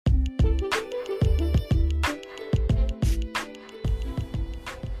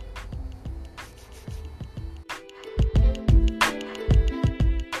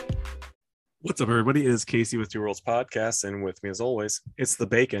What's up, everybody? It is Casey with Two Worlds Podcast, and with me, as always, it's the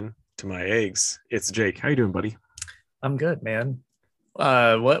bacon to my eggs. It's Jake. How you doing, buddy? I'm good, man.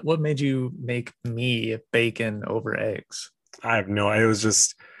 What made you make me bacon over eggs? I have no idea. It was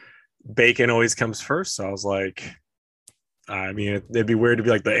just bacon always comes first, so I was like, I mean, it'd be weird to be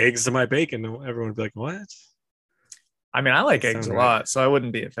like the eggs to my bacon. Everyone would be like, "What?" I mean, I like eggs Sounds a right. lot, so I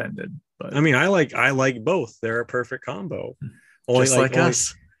wouldn't be offended. But I mean, I like both. They're a perfect combo. Only just like only,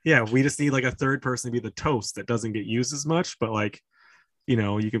 us. yeah. We just need like a third person to be the toast that doesn't get used as much, but like, you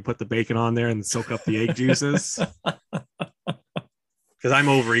can put the bacon on there and soak up the egg juices. Because I'm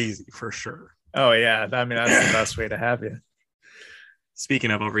over easy for sure. Oh yeah, I mean that's the best way to have you.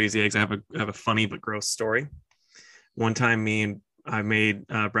 Speaking of over easy eggs, I have a funny but gross story. One time, I made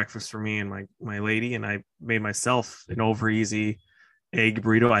breakfast for me and my lady, and I made myself an over easy egg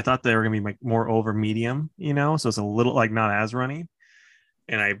burrito. I thought they were gonna be like more over medium, so it's a little like not as runny.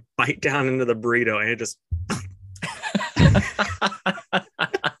 And I bite down into the burrito, and it just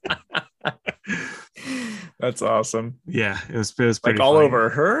That's awesome. yeah, it was pretty like all funny. over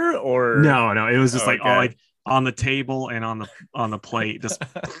her, or No, it was just like all Okay. like on the table and on the plate. Just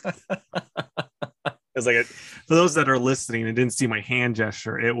it's like for those that are listening and didn't see my hand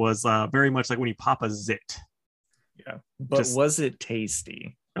gesture, it was very much like when you pop a zit. Yeah, but was it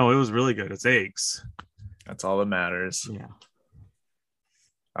tasty? Oh, it was really good. It's eggs. That's all that matters. Yeah.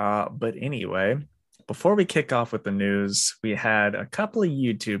 But anyway, before we kick off with the news, we had a couple of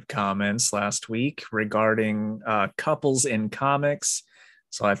YouTube comments last week regarding couples in comics.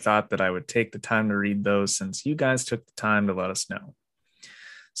 So I thought that I would take the time to read those since you guys took the time to let us know.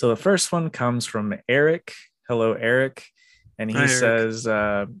 So the first one comes from Eric. Hello, Eric. And he says,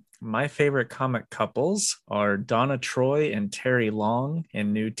 my favorite comic couples are Donna Troy and Terry Long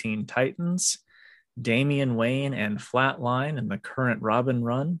in New Teen Titans, Damian Wayne and Flatline in the current Robin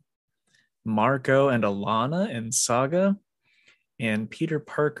run, Marco and Alana in Saga, and Peter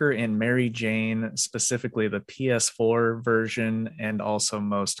Parker and Mary Jane, specifically the PS4 version and also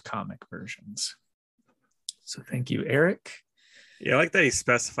most comic versions. So thank you, Eric. Yeah, I like that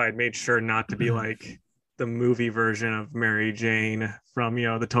he made sure not to be like the movie version of Mary Jane from,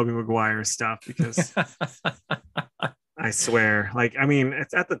 the Tobey Maguire stuff, because I swear, like, I mean,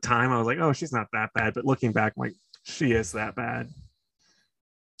 it's at the time I was like, oh, she's not that bad. But looking back, I'm like, she is that bad.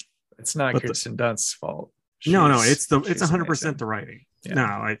 It's not Kirsten Dunst's fault. No, it's 100% the writing. Yeah. No,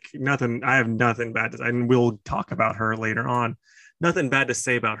 like nothing. I have nothing bad to, and we'll talk about her later on. Nothing bad to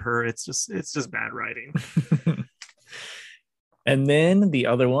say about her. It's just bad writing. And then the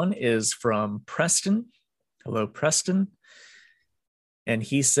other one is from Preston. Hello, Preston. And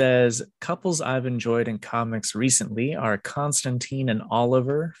he says, couples I've enjoyed in comics recently are Constantine and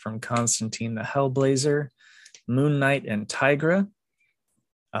Oliver from Constantine the Hellblazer, Moon Knight and Tigra.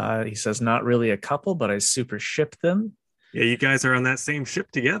 He says, not really a couple, but I super ship them. Yeah, you guys are on that same ship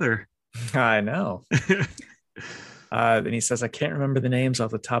together. I know. Then he says, I can't remember the names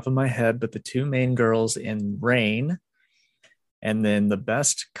off the top of my head, but the two main girls in Rain. And then the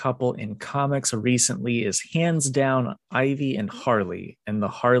best couple in comics recently is hands down Ivy and Harley and the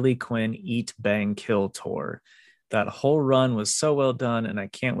Harley Quinn Eat, Bang, Kill tour. That whole run was so well done, and I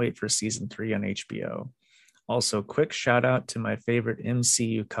can't wait for season 3 on HBO. Also, quick shout out to my favorite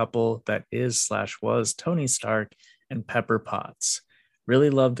MCU couple that is/was Tony Stark and Pepper Potts. Really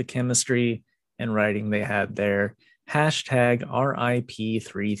loved the chemistry and writing they had there. Hashtag RIP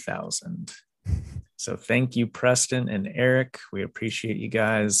 3000. So thank you, Preston and Eric. We appreciate you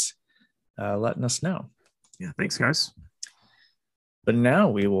guys letting us know. Yeah, thanks, guys. But now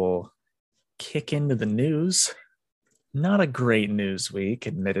we will kick into the news. Not a great news week,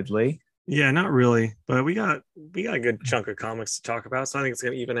 admittedly. Yeah, not really. But we got a good chunk of comics to talk about, so I think it's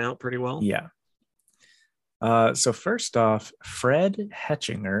going to even out pretty well. Yeah. So first off, Fred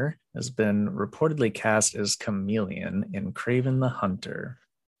Hetchinger has been reportedly cast as Chameleon in Kraven the Hunter.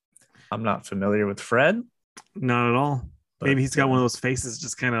 I'm not familiar with Fred. Not at all. But maybe he's got one of those faces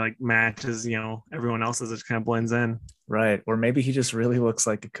just kind of like matches, everyone else's. It just kind of blends in. Right. Or maybe he just really looks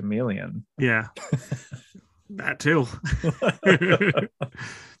like a chameleon. Yeah. That too.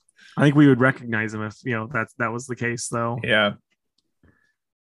 I think we would recognize him if, that was the case, though. Yeah.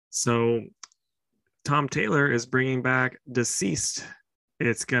 So Tom Taylor is bringing back Deceased.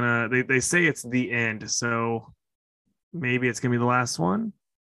 It's they say it's the end. So maybe it's going to be the last one.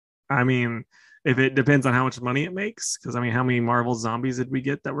 I mean, if it depends on how much money it makes, because how many Marvel zombies did we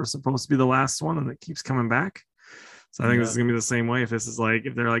get that were supposed to be the last one and it keeps coming back? So I think this is gonna be the same way. If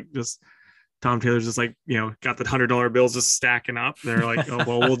they're like just Tom Taylor's just like, got the $100 bills just stacking up. They're like, oh,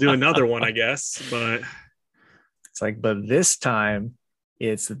 well, we'll do another one, I guess. But it's like, but this time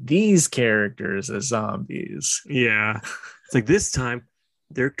it's these characters as zombies. Yeah. It's like this time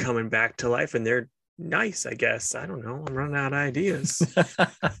they're coming back to life and they're nice, I guess. I don't know. I'm running out of ideas.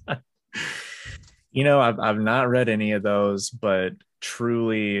 I've not read any of those, but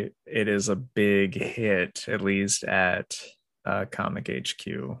truly it is a big hit, at least at Comic HQ.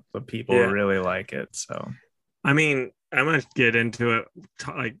 The people Yeah. really like it. So, I mean, I'm gonna get into it.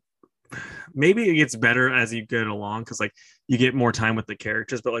 Like, maybe it gets better as you get along because like you get more time with the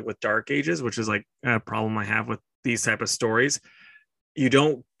characters. But like with Dark Ages, which is like a problem I have with these type of stories, you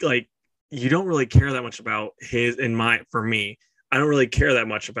don't really care that much about his. For me, I don't really care that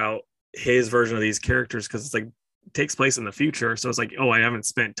much about his version of these characters because it's like it takes place in the future. So it's like, oh, I haven't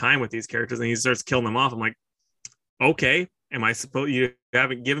spent time with these characters, and he starts killing them off. I'm like, okay, am I supposed? You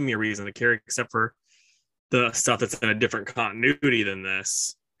haven't given me a reason to care except for the stuff that's in a different continuity than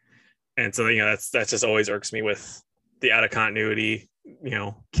this. And so that's just always irks me with the out of continuity,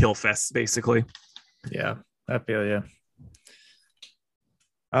 kill fests basically. Yeah, I feel you.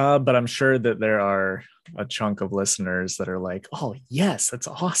 But I'm sure that there are a chunk of listeners that are like, oh yes, that's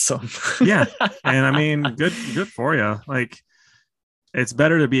awesome. Yeah. And I mean, good for you. Like, it's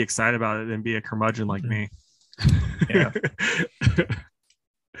better to be excited about it than be a curmudgeon like me. Yeah.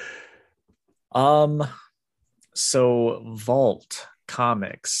 So Vault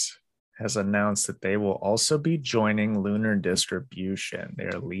Comics has announced that they will also be joining Lunar Distribution.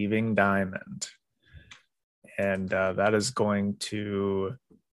 They're leaving Diamond. And that is going to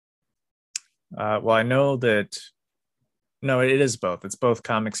I know that it is both. It's both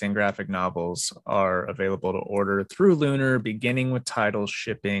comics and graphic novels are available to order through Lunar, beginning with titles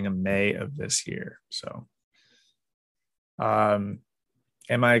shipping in May of this year. So, am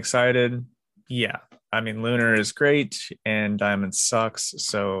I excited? Yeah. I mean, Lunar is great and Diamond sucks.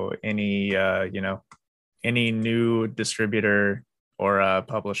 So any new distributor or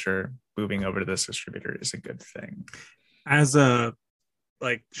publisher moving over to this distributor is a good thing. As a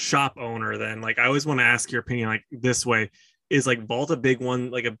shop owner, then I always want to ask your opinion this way: is Vault a big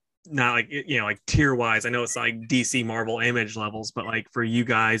one? Not tier wise. I know it's not DC Marvel Image levels, but for you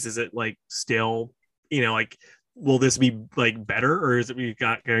guys, is it still will this be better, or is it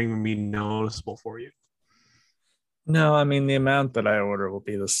going to be noticeable for you? No, I mean the amount that I order will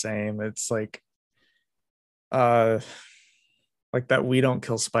be the same. It's like that We Don't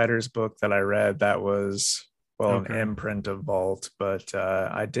Kill Spiders book that I read. That was an imprint of Vault, but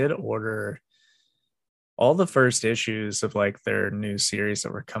I did order all the first issues of their new series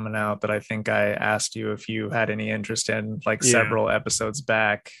that were coming out that I think I asked you if you had any interest in several episodes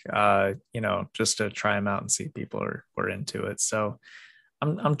back, just to try them out and see if people were into it. So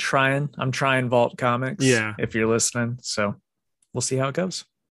I'm trying Vault Comics. Yeah. If you're listening. So we'll see how it goes.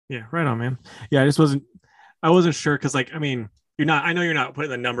 Yeah. Right on, man. Yeah. I wasn't sure. Cause I mean, I know you're not putting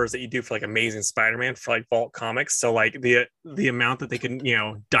the numbers that you do for Amazing Spider-Man for Vault Comics. So the amount that they could,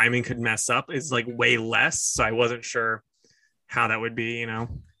 Diamond could mess up is way less. So I wasn't sure how that would be,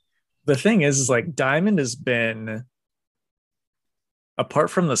 The thing is Diamond has been,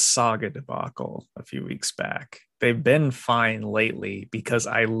 apart from the Saga debacle a few weeks back, they've been fine lately because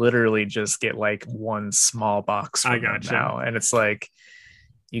I literally just get one small box from them now. And it's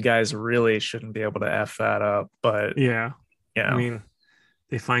you guys really shouldn't be able to F that up. But yeah. I mean,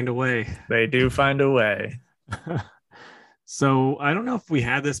 they find a way. They do find a way. So I don't know if we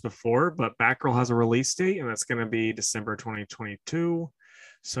had this before, but Batgirl has a release date, and that's going to be December 2022.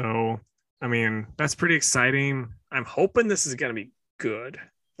 So, I mean, that's pretty exciting. I'm hoping this is going to be good.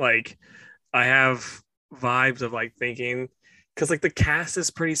 I have vibes of thinking, because the cast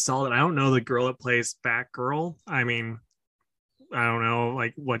is pretty solid. I don't know the girl that plays Batgirl. I mean, I don't know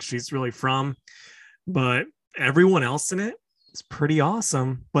what she's really from, but everyone else in it is pretty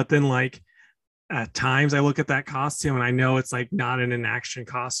awesome. But then at times I look at that costume and I know it's not in an action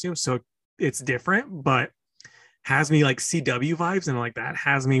costume, so it's different, but has me CW vibes, and that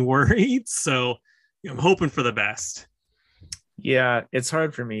has me worried. So I'm hoping for the best. Yeah, it's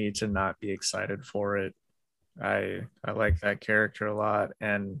hard for me to not be excited for it. I like that character a lot,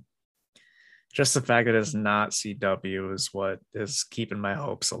 and just the fact that it's not CW is what is keeping my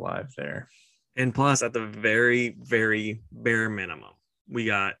hopes alive there. And plus, at the very, very bare minimum, we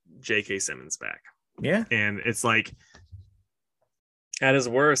got J.K. Simmons back. Yeah. And it's at his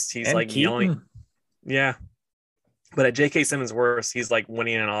worst, he's yelling. Yeah. But at J.K. Simmons' worst, he's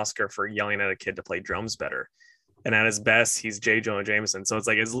winning an Oscar for yelling at a kid to play drums better. And at his best, he's J. Jonah Jameson. So it's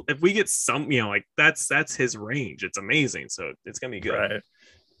if we get some, that's his range. It's amazing. So it's going to be good.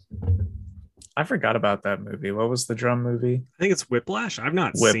 Right. I forgot about that movie. What was the drum movie? I think it's Whiplash. I've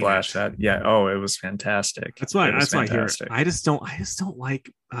not seen Whiplash. it. That, yeah. Oh, it was fantastic. That's why It was that's why I hear it. fantastic. I just don't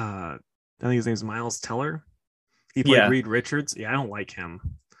like I think his name's Miles Teller. He played Yeah, Reed Richards. Yeah, I don't like him.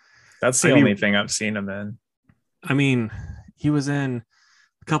 that's the I only mean thing I've seen him in. I mean, he was in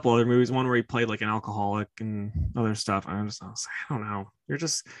a couple other movies, one where he played like an alcoholic and other stuff. I was like, I don't know.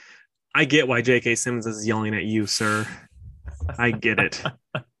 I get why J.K. Simmons is yelling at you, sir. I get it.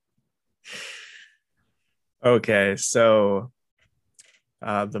 Okay, so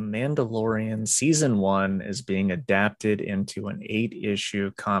The Mandalorian season 1 is being adapted into an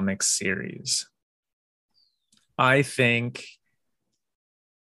 8-issue comic series. I think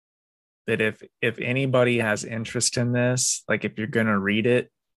that if anybody has interest in this, like if you're gonna read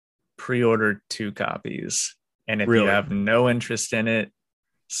it, pre-order 2 copies. And if you Really? have no interest in it,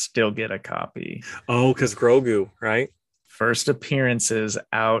 still get a copy. Oh, because Grogu, right? First appearances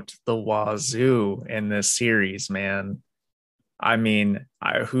out the wazoo in this series, man. I mean,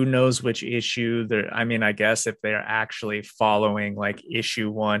 who knows which issue there? I mean, I guess if they're actually following like issue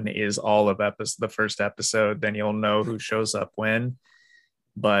 1 is all of the first episode, then you'll know who shows up when.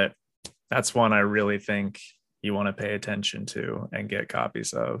 But that's one I really think you want to pay attention to and get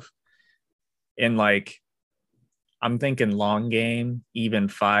copies of. In like, I'm thinking long game, even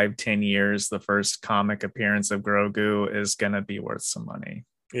 5-10 years, the first comic appearance of Grogu is going to be worth some money.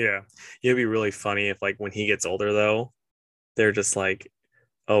 Yeah. It'd be really funny if like when he gets older though, they're just like,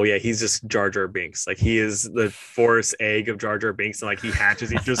 oh yeah, he's just Jar Jar Binks. Like he is the force egg of Jar Jar Binks, and like he hatches,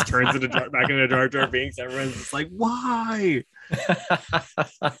 he just turns back into Jar Jar Binks. Everyone's just like, why?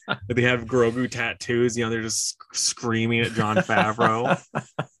 But they have Grogu tattoos. You know, they're just screaming at Jon Favreau.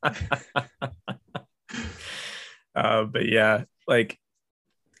 But yeah, like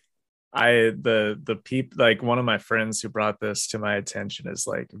the people, like one of my friends who brought this to my attention is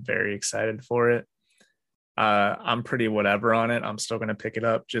like very excited for it. I'm pretty whatever on it. I'm still gonna pick it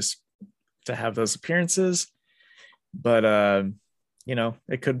up just to have those appearances, but you know,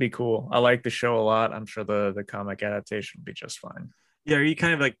 it could be cool. I like the show a lot. I'm sure the comic adaptation will be just fine. Yeah, are you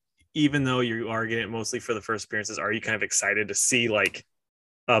kind of like, even though you are getting it mostly for the first appearances, are you kind of excited to see like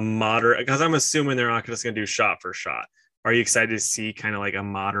a moderate? Because I'm assuming they're not just going to do shot for shot. Are you excited to see kind of like a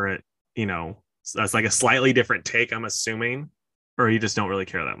moderate, you know, that's like a slightly different take? I'm assuming, or you just don't really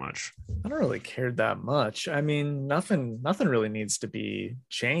care that much. I don't really care that much. I mean, nothing really needs to be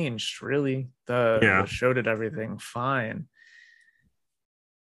changed. Really, the Yeah, show did everything fine.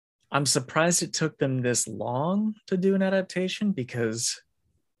 I'm surprised it took them this long to do an adaptation because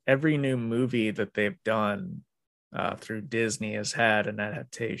every new movie that they've done through Disney has had an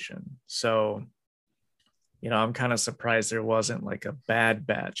adaptation. So, you know, I'm kind of surprised there wasn't like a Bad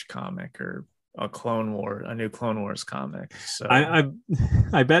Batch comic or a new Clone Wars comic. So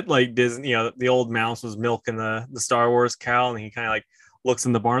I bet like Disney, you know, the old mouse was milking the Star Wars cow, and he kind of like looks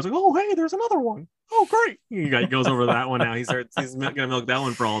in the barn, like, oh hey, there's another one. Oh great, he goes over to that one now. He's gonna milk that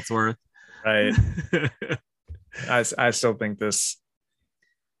one for all it's worth. right, I still think this.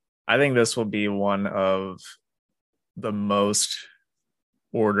 I think this will be one of the most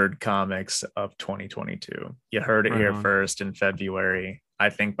ordered comics of 2022. You heard it Right here on. first in February.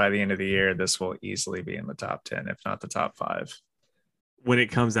 I think by the end of the year, this will easily be in the top 10, if not the top 5. When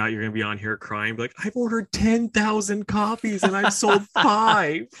it comes out, you're gonna be on here crying, like, I've ordered 10,000 copies and I've sold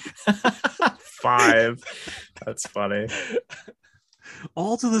 5. 5. That's funny.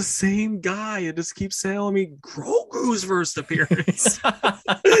 All to the same guy. It just keeps telling me Grogu's first appearance.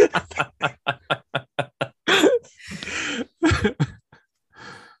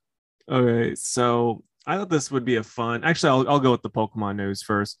 Okay, so I thought this would be a fun. Actually, I'll go with the Pokemon news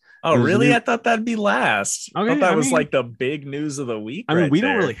first. Oh, There's a really? new. I thought that'd be last. I thought Okay, that was like the big news of the week right we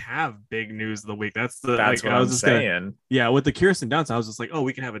don't really there. have big news of the week. That's the That's like what I was I'm just gonna. saying. Yeah, with the Kirsten Dunst, I was just like, oh,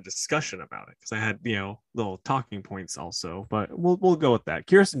 we can have a discussion about it because I had little talking points also. But we'll go with that.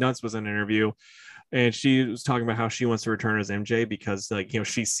 Kirsten Dunst was in an interview, and she was talking about how she wants to return as MJ because like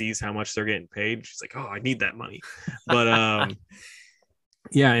she sees how much they're getting paid. She's like, oh, I need that money. But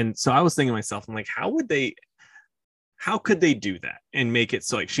yeah, and so I was thinking to myself, I'm like, how could they do that and make it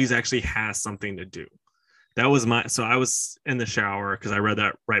so like she's actually has something to do? That was so I was in the shower because I read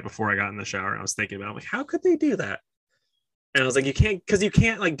that right before I got in the shower, and I was thinking about, like, how could they do that? And I was like, you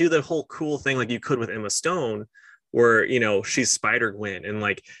can't like do the whole cool thing like you could with Emma Stone, where she's Spider Gwen, and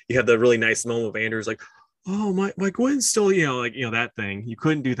like you have the really nice moment of Andrew's like, oh my Gwen's still that thing. You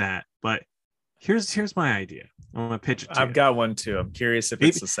couldn't do that, but here's my idea. I'm gonna pitch it to I've you. got one too. I'm curious if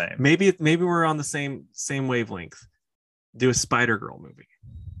it's the same. Maybe we're on the same wavelength. Do a Spider Girl movie.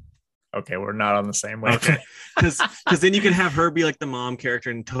 Okay, we're not on the same Okay, wavelength. because then you can have her be like the mom character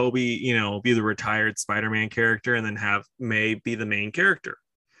and Toby, be the retired Spider-Man character, and then have May be the main character.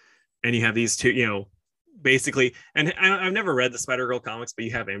 And you have these two, basically. And I've never read the Spider-Girl comics, but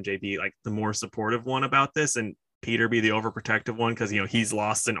you have MJ be like the more supportive one about this, and Peter be the overprotective one because he's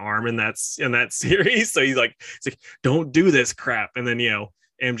lost an arm in that series. So he's like, don't do this crap. And then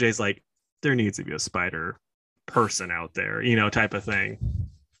MJ's like, there needs to be a spider person out there, type of thing.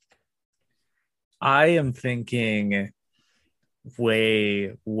 I am thinking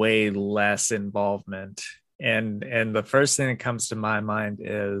way, way less involvement. And the first thing that comes to my mind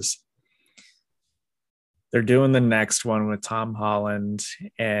is they're doing the next one with Tom Holland,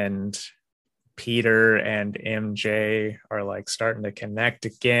 and Peter and MJ are like starting to connect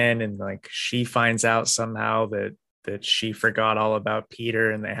again, and like she finds out somehow that she forgot all about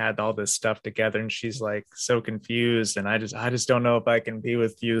Peter and they had all this stuff together, and she's like so confused, and I just don't know if I can be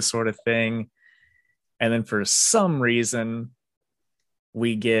with you, sort of thing. And then for some reason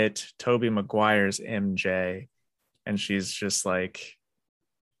we get Tobey Maguire's MJ, and she's just like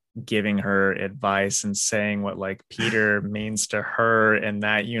giving her advice and saying what like Peter means to her in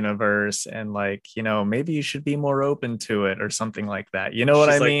that universe, and like, maybe you should be more open to it or something like that. You know what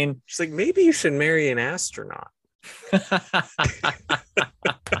I mean? She's like, maybe you should marry an astronaut.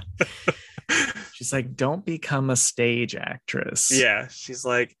 She's like, don't become a stage actress. Yeah, she's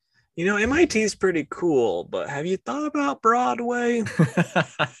like, MIT is pretty cool, but have you thought about Broadway?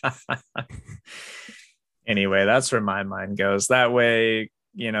 Anyway, that's where my mind goes. That way,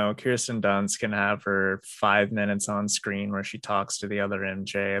 Kirsten Dunst can have her 5 minutes on screen where she talks to the other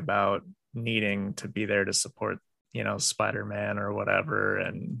MJ about needing to be there to support, Spider-Man or whatever.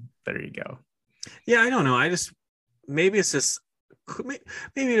 And there you go. Yeah, I don't know. Maybe just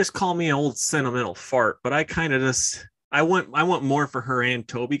call me an old sentimental fart, but I kind of I want more for her and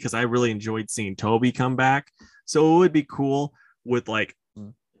Toby, because I really enjoyed seeing Toby come back. So it would be cool with like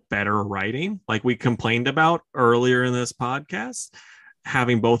better writing, like we complained about earlier in this podcast,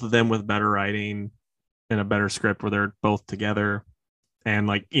 having both of them with better writing and a better script where they're both together. And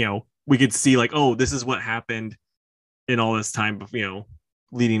like, we could see like, oh, this is what happened in all this time,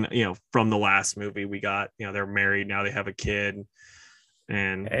 leading, from the last movie we got, they're married, now they have a kid.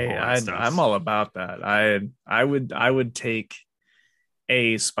 And hey, I'm all about that. I would take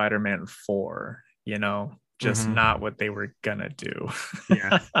a Spider-Man 4, just not what they were gonna do.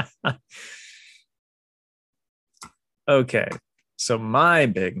 Yeah. Okay, so my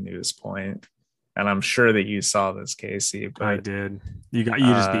big news point, and I'm sure that you saw this, Casey, but I did. You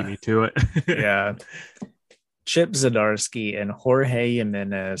just beat me to it. Yeah. Chip Zdarsky and Jorge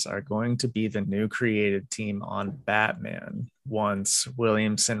Jimenez are going to be the new creative team on Batman once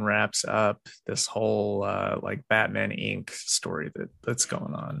Williamson wraps up this whole like Batman Inc. story that's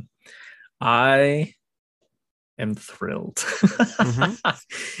going on. I am thrilled.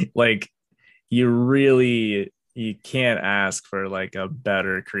 Mm-hmm. Like, you can't ask for like a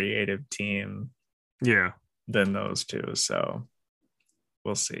better creative team than those two. So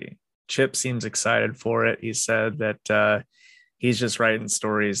we'll see. Chip seems excited for it. He said that he's just writing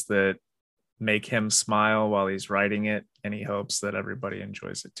stories that make him smile while he's writing it, and he hopes that everybody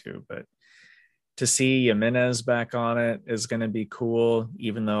enjoys it too. But to see Jimenez back on it is going to be cool,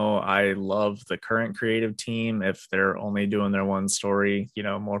 even though I love the current creative team. If they're only doing their one story,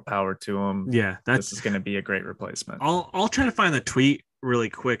 more power to them. Yeah, this is going to be a great replacement. I'll try to find the tweet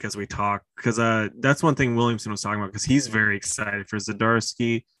really quick as we talk, because that's one thing Williamson was talking about, because he's very excited for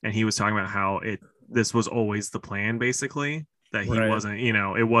Zdarsky, and he was talking about how this was always the plan, basically, that he wasn't,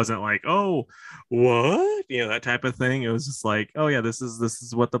 it wasn't like, oh, what, that type of thing. It was just like, oh yeah, this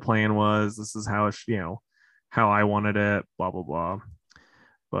is what the plan was, this is how how I wanted it, blah blah blah.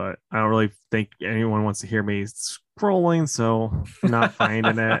 But I don't really think anyone wants to hear me scrolling, so I'm not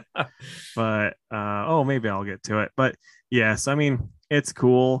finding it. But maybe I'll get to it. But yes, I mean, it's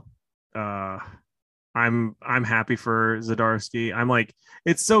cool. I'm happy for Zdarsky. I'm like,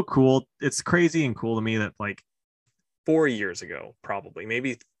 it's so cool. It's crazy and cool to me that like 4 years ago, probably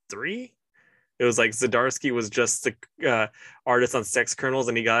maybe 3, it was like Zdarsky was just the artist on Sex Kernels,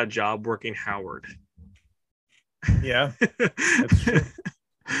 and he got a job working Howard. Yeah, that's true.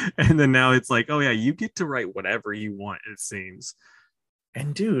 And then now it's like, oh yeah, you get to write whatever you want, it seems.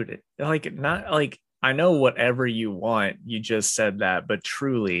 And dude, like, not like, I know whatever you want, you just said that, but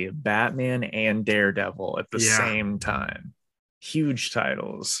truly Batman and Daredevil at the same time, huge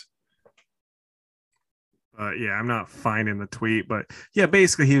titles. Yeah, I'm not finding the tweet, but yeah,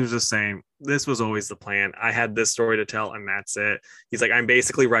 basically he was just saying this was always the plan. I had this story to tell, and that's it. He's like, I'm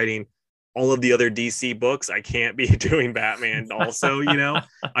basically writing all of the other DC books, I can't be doing Batman also, I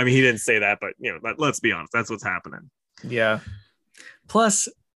mean, he didn't say that, but let's be honest, that's what's happening. Yeah. Plus,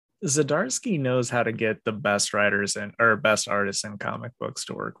 Zdarsky knows how to get the best writers or best artists in comic books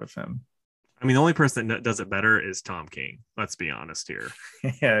to work with him. I mean, the only person that does it better is Tom King. Let's be honest here.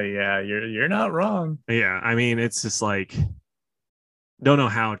 Yeah, you're not wrong. Yeah, I mean, it's just like, don't know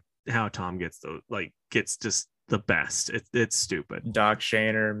how Tom gets just the best. It's stupid. Doc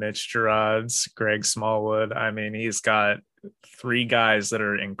Shaner, Mitch Gerads, Greg Smallwood. I mean, he's got 3 guys that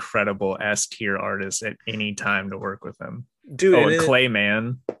are incredible S-tier artists at any time to work with him. Dude, and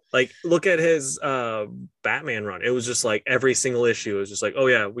Clayman. Like, look at his Batman run. It was just like every single issue was just like, oh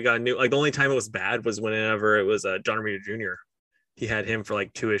yeah, we got a new. Like, the only time it was bad was whenever it was John Romita Jr. He had him for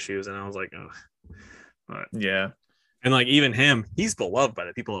like 2 issues, and I was like, oh, but yeah. And like, even him, he's beloved by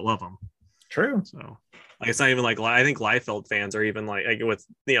the people that love him. True. So like, it's not even like, I think Liefeld fans are even like with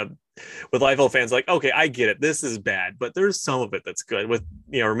Liefeld fans, like, okay, I get it, this is bad, but there's some of it that's good. With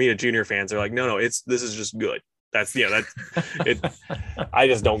Romita Jr. fans are like, no, this is just good. That's it. I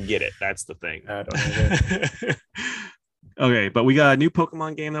just don't get it. That's the thing. I don't get it. Okay, but we got a new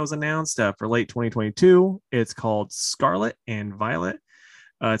Pokemon game that was announced for late 2022. It's called Scarlet and Violet.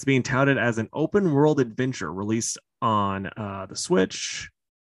 It's being touted as an open world adventure released on the Switch.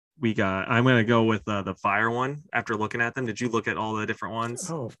 I'm going to go with the fire one after looking at them. Did you look at all the different ones?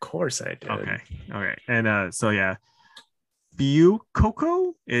 Oh, of course I did. Okay. And so yeah,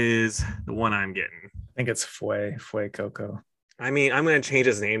 Coco is the one I'm getting. I think it's Fue Coco. I mean, I'm going to change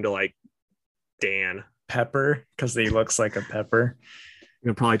his name to like Dan Pepper, because he looks like a pepper. I'm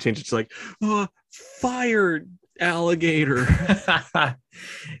going to probably change it to like fire alligator.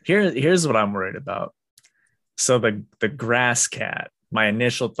 Here's what I'm worried about. So the grass cat, my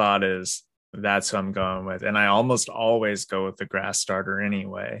initial thought is that's who I'm going with. And I almost always go with the grass starter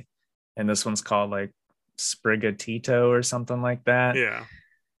anyway. And this one's called like Sprigatito or something like that. Yeah.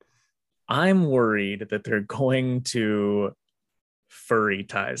 I'm worried that they're going to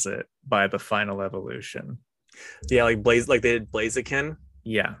furry-tize it by the final evolution. Yeah, like they did Blaziken.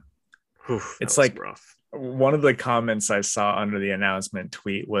 Yeah. Oof, it's like rough. One of the comments I saw under the announcement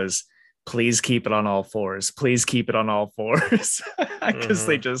tweet was, please keep it on all fours. Please keep it on all fours. Because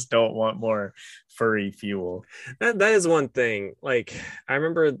they just don't want more furry fuel. That is one thing. Like, I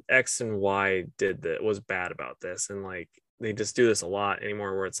remember X and Y was bad about this. And like, they just do this a lot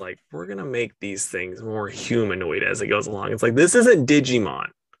anymore where it's like, we're going to make these things more humanoid as it goes along. It's like, this isn't Digimon.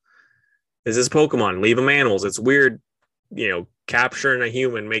 This is Pokemon. Leave them animals. It's weird, capturing a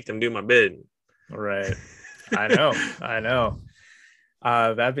human, make them do my bid. Right. I know.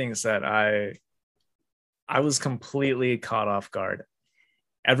 That being said, I was completely caught off guard.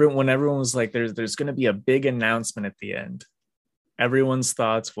 When everyone was like, there's going to be a big announcement at the end, everyone's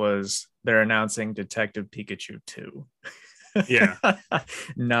thoughts was they're announcing Detective Pikachu 2. Yeah.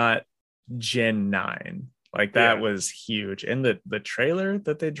 Not Gen 9. Like, that was huge. And the trailer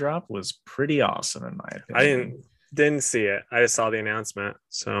that they dropped was pretty awesome, in my opinion. I didn't see it. I just saw the announcement.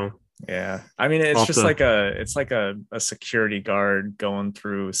 So yeah, I mean, it's just like a security guard going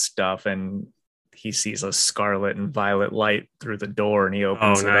through stuff, and he sees a scarlet and violet light through the door, and he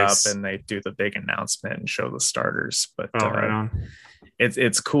opens it up, and they do the big announcement and show the starters. But right on.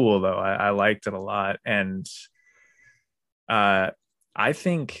 It's cool though. I liked it a lot, and I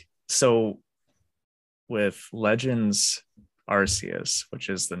think so. With Legends Arceus, which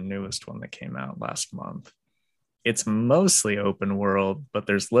is the newest one that came out last month, it's mostly open world, but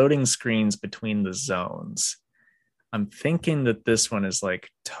there's loading screens between the zones. I'm thinking that this one is like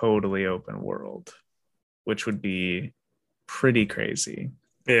totally open world, which would be pretty crazy.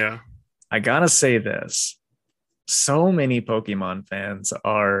 Yeah. I gotta say this. So many Pokemon fans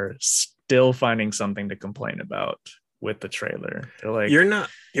are still finding something to complain about with the trailer. They're like, you're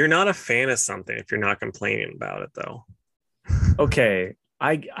not a fan of something if you're not complaining about it though. Okay,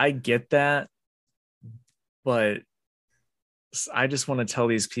 I get that, but I just want to tell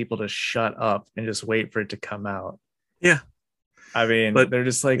these people to shut up and just wait for it to come out. Yeah. I mean, but they're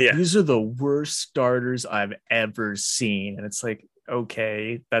just like, these are the worst starters I've ever seen. And it's like,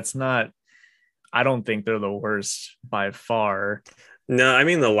 okay, I don't think they're the worst by far. No, I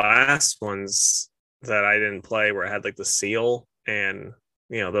mean, the last ones that I didn't play where it had like the seal and,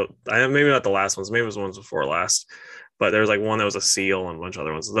 maybe not the last ones, maybe it was the ones before last, but there was like one that was a seal and a bunch of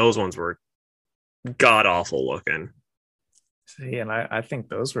other ones. Those ones were god awful looking. See, and I think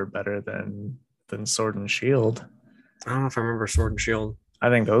those were better than Sword and Shield. I don't know if I remember Sword and Shield. I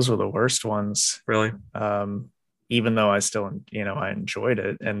think those were the worst ones. Really? Even though I still, I enjoyed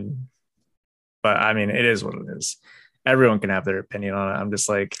it. But I mean, it is what it is. Everyone can have their opinion on it. I'm just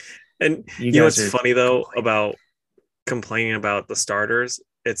like, And You you know guys what's are funny though complaining. about complaining about the starters?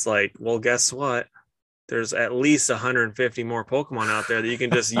 It's like, well, guess what? There's at least 150 more Pokemon out there that you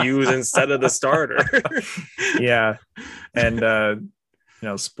can just use instead of the starter. Yeah. And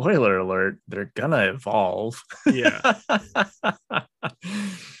spoiler alert, they're gonna evolve. Yeah.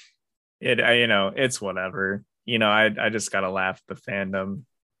 It's whatever. I just gotta laugh at the fandom.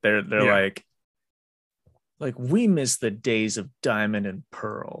 They're Yeah. like we miss the days of Diamond and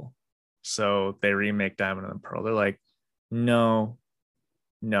Pearl. So they remake Diamond and Pearl. They're like, no,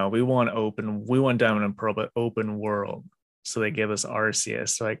 no, we want Diamond and Pearl, but open world. So they give us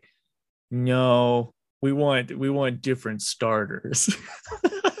Arceus. Like, no, we want different starters.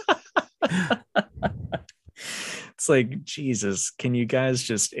 It's like, Jesus, can you guys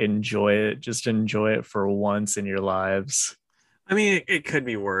just enjoy it? Just enjoy it for once in your lives. I mean, it could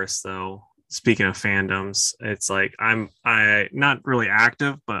be worse though. Speaking of fandoms, it's like I not really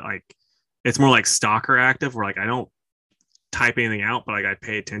active, but like it's more like stalker active where like I don't type anything out, but like I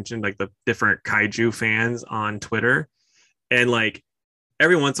pay attention to, like the different kaiju fans on Twitter. And like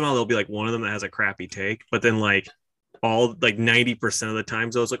every once in a while there'll be like one of them that has a crappy take, but then like all like 90% of the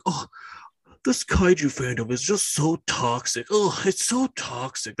times I was like, oh, this kaiju fandom is just so toxic. Oh, it's so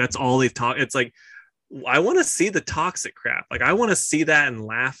toxic. That's all they talk. It's like I want to see the toxic crap. Like I want to see that and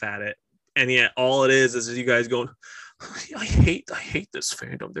laugh at it. And yet all it is you guys going, I hate this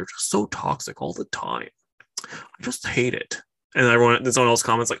fandom. They're just so toxic all the time. I just hate it. And then someone else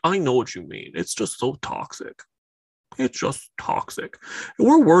comments like, I know what you mean. It's just so toxic. It's just toxic.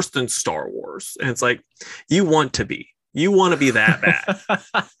 We're worse than Star Wars. And it's like, you want to be. You want to be that bad.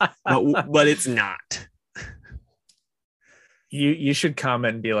 but it's not. You should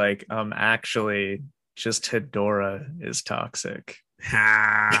comment and be like, actually, just Hedora is toxic.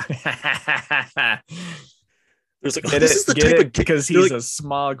 Ha. There's like, this is the type of because he's like, a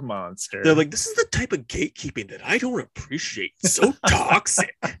smog monster. They're like, this is the type of gatekeeping that I don't appreciate. It's so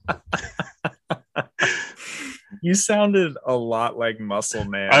toxic. You sounded a lot like Muscle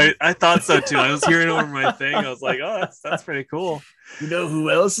Man. I thought so too. I was hearing over my thing. I was like, oh, that's pretty cool. You know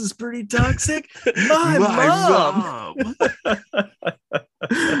who else is pretty toxic? My mom.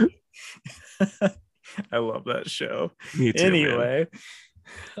 I love that show. Me too. Anyway,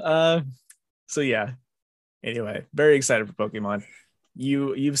 so yeah. Anyway, very excited for Pokemon.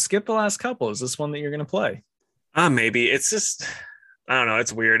 You've skipped the last couple. Is this one that you're gonna play? Maybe. It's just I don't know.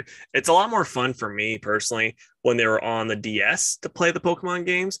 It's weird. It's a lot more fun for me personally when they were on the DS to play the Pokemon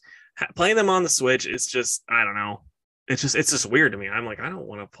games. Playing them on the Switch, it's just I don't know. It's just weird to me. I'm like, I don't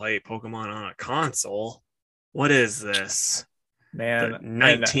want to play Pokemon on a console. What is this? Man, the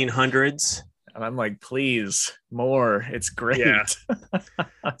 1900s. And I'm like, please, more. It's great. Yeah.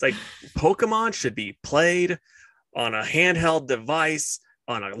 It's like Pokemon should be played on a handheld device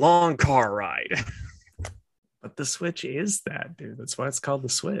on a long car ride. But the Switch is that, dude. That's why it's called the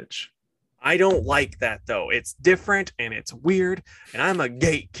Switch. I don't like that, though. It's different and it's weird, and I'm a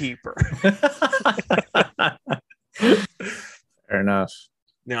gatekeeper. Fair enough.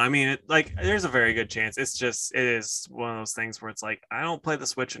 No, I mean, there's a very good chance. It is one of those things where it's like, I don't play the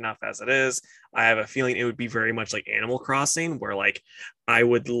Switch enough as it is. I have a feeling it would be very much like Animal Crossing, where like I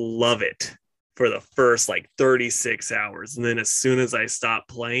would love it for the first like 36 hours. And then as soon as I stop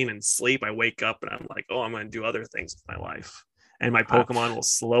playing and sleep, I wake up and I'm like, oh, I'm going to do other things with my life. And my Pokemon will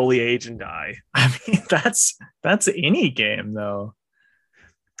slowly age and die. I mean, that's any game, though.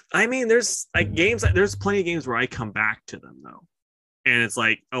 I mean, there's plenty of games where I come back to them, though. And it's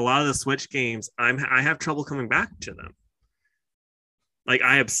like a lot of the Switch games, I have trouble coming back to them. Like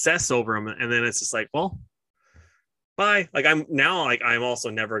I obsess over them, and then it's just like, well, bye. Like I'm also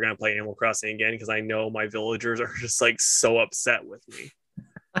never gonna play Animal Crossing again because I know my villagers are just like so upset with me.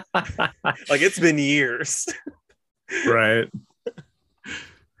 Like it's been years. Right.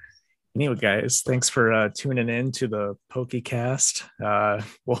 Anyway, guys, thanks for tuning in to the Pokecast.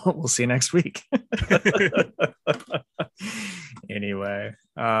 We'll see you next week. Anyway,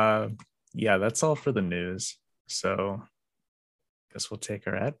 yeah, that's all for the news. So I guess we'll take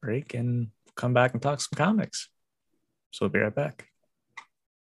our ad break and come back and talk some comics. So we'll be right back.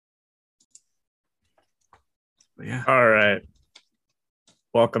 But yeah. All right.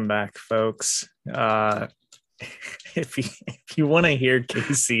 Welcome back, folks. If you want to hear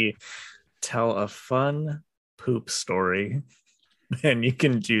Casey tell a fun poop story, then you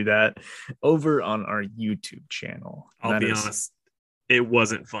can do that over on our YouTube channel. I'll be honest, it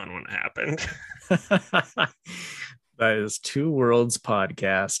wasn't fun when it happened. That is Two Worlds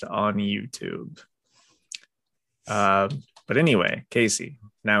Podcast on YouTube. But anyway, Casey,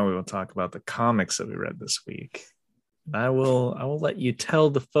 now we will talk about the comics that we read this week. I will let you tell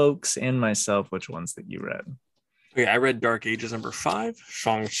the folks and myself which ones that you read. Okay, I read Dark Ages number 5,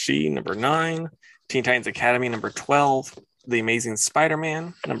 Shang-Chi number 9, Teen Titans Academy number 12, The Amazing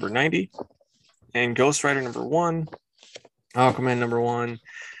Spider-Man number 90, and Ghost Rider number 1, Aquaman number 1,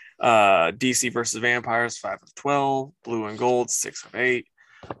 DC versus Vampires 5 of 12, Blue and Gold 6 of 8,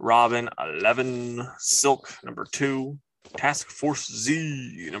 Robin 11, Silk number 2, Task Force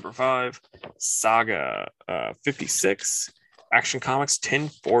Z number 5, Saga 56, Action Comics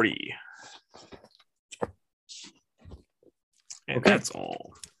 1040. And okay. That's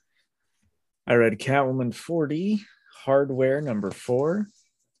all. I read Catwoman 40, Hardware number 4,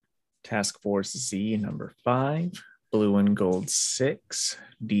 Task Force Z number 5, Blue and Gold 6,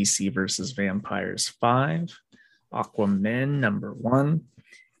 DC versus Vampires 5, Aquamen number 1,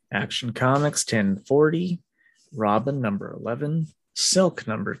 Action Comics 1040, Robin number 11, Silk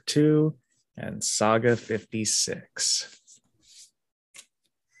number 2, and Saga 56.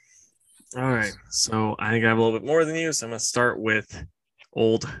 All right, so I think I have a little bit more than you, so I'm going to start with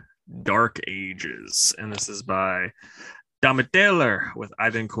Old Dark Ages, and this is by Tom Taylor with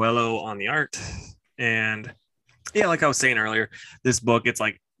Ivan Coelho on the art. And yeah, like I was saying earlier, this book, it's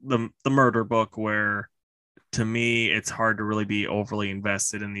like the murder book where, to me, it's hard to really be overly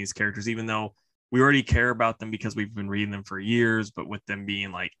invested in these characters, even though we already care about them because we've been reading them for years, but with them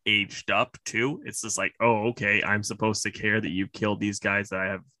being like aged up too, it's just like, oh, okay, I'm supposed to care that you killed these guys that I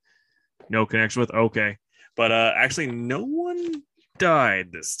have no connection with. Okay. But actually no one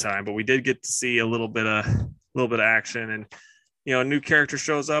died this time, but we did get to see a little bit of action, and a new character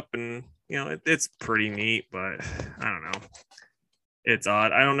shows up, and it's pretty neat, but I don't know. It's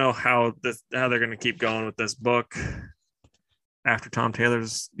odd. I don't know how they're going to keep going with this book after Tom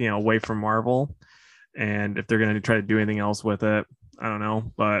Taylor's, away from Marvel, and if they're going to try to do anything else with it, I don't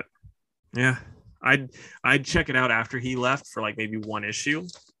know. But yeah, I'd check it out after he left for like maybe one issue.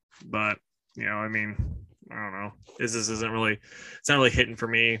 But I mean, I don't know. It's not really hitting for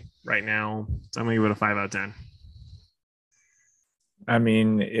me right now. So I'm gonna give it a 5 out of 10. I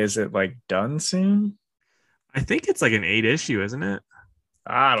mean, is it like done soon? I think it's like an 8 issue, isn't it?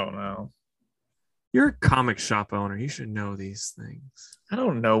 I don't know. You're a comic shop owner. You should know these things. I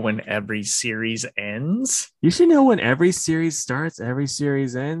don't know when every series ends. You should know when every series starts, every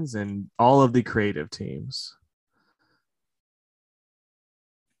series ends, and all of the creative teams.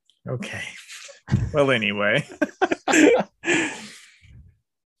 Okay. Well, anyway.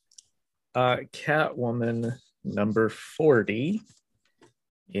 Catwoman number 40.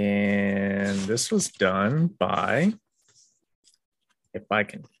 And this was done by, if I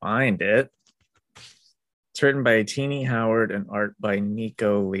can find it, it's written by Teeny Howard and art by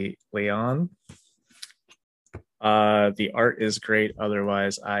Nico Leon. The art is great.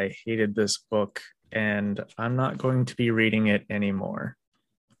 Otherwise, I hated this book, and I'm not going to be reading it anymore.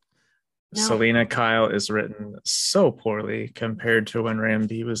 No. Selena Kyle is written so poorly compared to when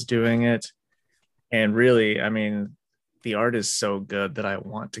Ramsey was doing it. And really, I mean, the art is so good that I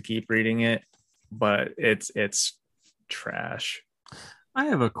want to keep reading it, but it's trash. I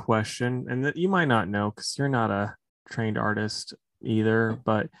have a question, and that you might not know because you're not a trained artist either,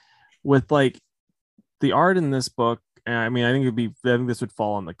 but with like the art in this book, I mean, I think this would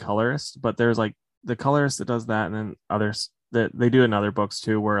fall on the colorist, but there's like the colorist that does that, and then others that they do in other books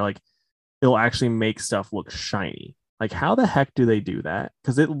too, where like it'll actually make stuff look shiny. Like, how the heck do they do that?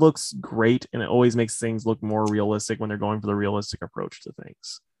 Because it looks great, and it always makes things look more realistic when they're going for the realistic approach to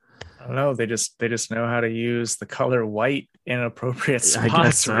things. I don't know. They just know how to use the color white in appropriate spots. I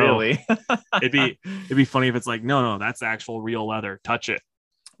guess so. Really. it'd be funny if it's like, no, that's actual real leather. Touch it.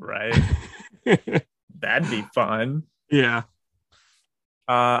 Right. That'd be fun. Yeah.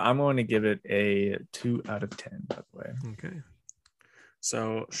 I'm going to give it a 2 out of 10, by the way. Okay.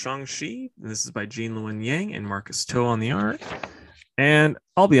 So Shang-Chi, this is by Jean Lewin Yang and Marcus To on the art. And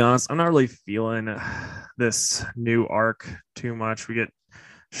I'll be honest, I'm not really feeling this new arc too much. We get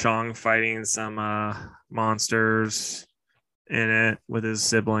Shang fighting some monsters in it with his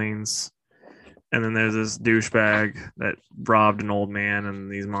siblings. And then there's this douchebag that robbed an old man,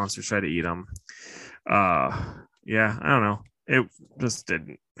 and these monsters try to eat him. Yeah, I don't know. It just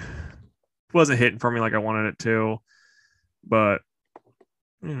wasn't hitting for me like I wanted it to. But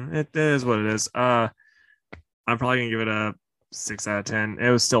it is what it is. I'm probably gonna give it a 6 out of 10. It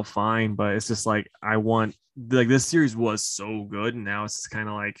was still fine, but it's just like this series was so good, and now it's kind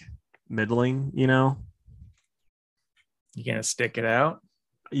of like middling, You gonna stick it out?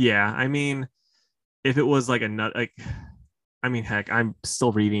 Yeah, I mean, if it was like heck, I'm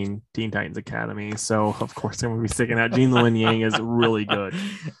still reading Teen Titans Academy, so of course I'm gonna be sticking out. Jean Lewin Yang is really good.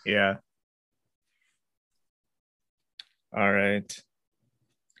 Yeah. All right.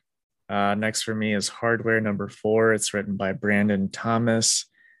 Next for me is Hardware number 4. It's written by Brandon Thomas,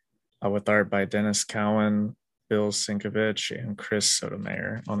 with art by Dennis Cowan, Bill Sienkiewicz, and Chris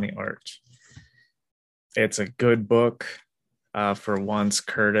Sotomayor on the art. It's a good book. For once,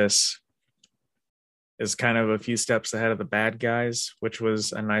 Curtis is kind of a few steps ahead of the bad guys, which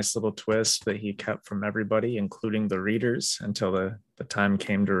was a nice little twist that he kept from everybody, including the readers, until the time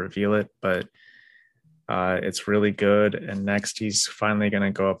came to reveal it. But it's really good. And next, he's finally going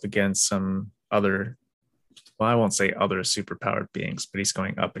to go up against some other, well, I won't say other superpowered beings, but he's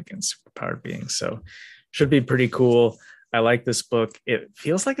going up against superpowered beings. So should be pretty cool. I like this book. It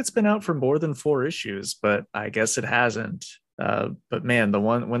feels like it's been out for more than 4 issues, but I guess it hasn't. But man, the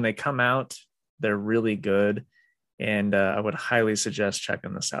one when they come out, they're really good. And I would highly suggest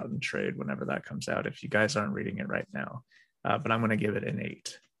checking this out in trade whenever that comes out if you guys aren't reading it right now. But I'm going to give it an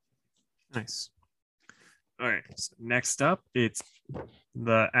 8. Nice. All right. So next up, it's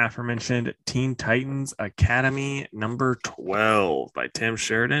the aforementioned Teen Titans Academy number 12 by Tim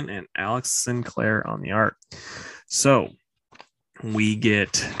Sheridan and Alex Sinclair on the art. So we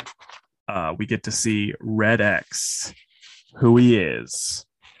get to see Red X, who he is.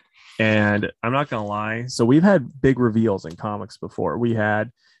 And I'm not gonna lie, so we've had big reveals in comics before. We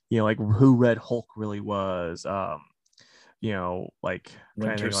had, like who Red Hulk really was, like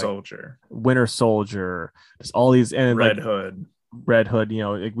Winter Soldier, just all these, and Red Hood,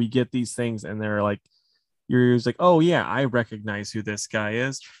 like we get these things and they're like, you're just like, oh yeah, I recognize who this guy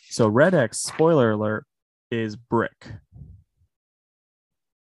is. So Red X, spoiler alert, is Brick.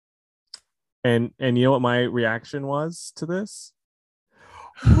 And you know what my reaction was to this?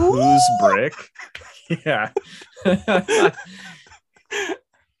 Who's Brick? Yeah.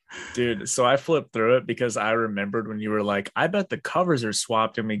 Dude, so I flipped through it because I remembered when you were like, I bet the covers are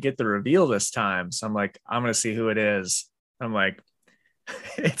swapped and we get the reveal this time. So I'm like, I'm going to see who it is. I'm like,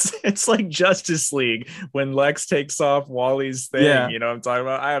 it's like Justice League when Lex takes off Wally's thing. Yeah. You know what I'm talking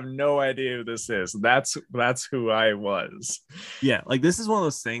about? I have no idea who this is. That's who I was. Yeah, like this is one of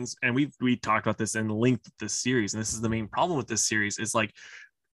those things, and we talked about this in length of this series, and this is the main problem with this series is like,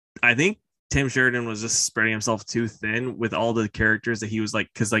 I think Tim Sheridan was just spreading himself too thin with all the characters that he was like,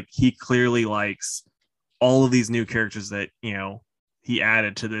 because like he clearly likes all of these new characters that he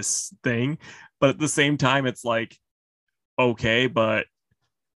added to this thing, but at the same time it's like, okay, but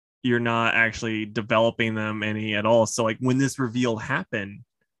you're not actually developing them any at all. So like when this reveal happened,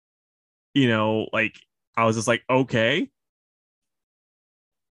 like I was just like, okay,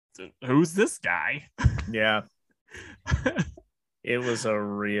 who's this guy? Yeah. It was a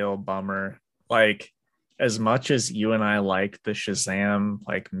real bummer. Like, as much as you and I like the Shazam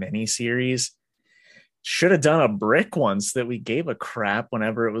like mini series, should have done a Brick once that we gave a crap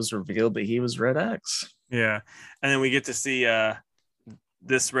whenever it was revealed that he was Red X. Yeah, and then we get to see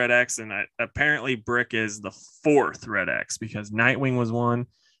this Red X, and apparently Brick is the 4th Red X because Nightwing was one,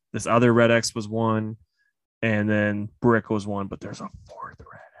 this other Red X was one, and then Brick was one, but there's a 4th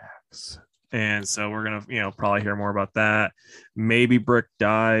Red X. And so we're gonna, probably hear more about that. Maybe Brick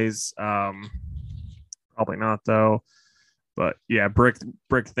dies. Probably not though. But yeah, Brick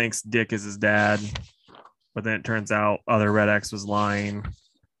thinks Dick is his dad, but then it turns out other Red X was lying.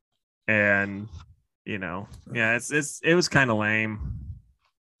 And yeah, it was kind of lame.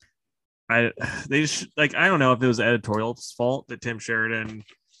 I don't know if it was the editorial's fault that Tim Sheridan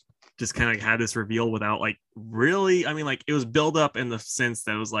just kind of had this reveal without like really, I mean, like it was build up in the sense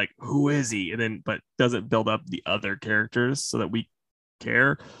that it was like, who is he? And then, but doesn't build up the other characters so that we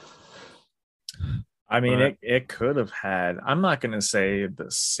care. I mean, it could have had, I'm not going to say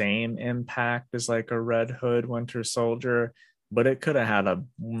the same impact as like a Red Hood Winter Soldier, but it could have had a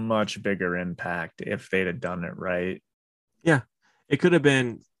much bigger impact if they'd have done it right. Yeah. It could have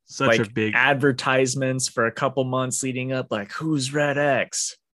been such like a big advertisements for a couple months leading up, like who's Red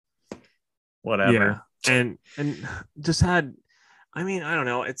X? Whatever. Yeah. And just had, I mean, I don't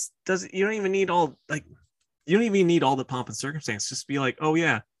know. You don't even need all the pomp and circumstance. Just be like, oh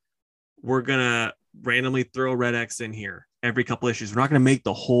yeah, we're gonna randomly throw Red X in here every couple issues. We're not gonna make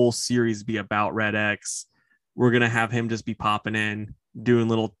the whole series be about Red X. We're gonna have him just be popping in, doing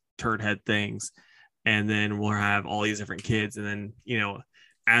little turd head things, and then we'll have all these different kids. And then,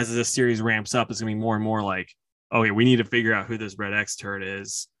 as the series ramps up, it's gonna be more and more like, okay, we need to figure out who this Red X turd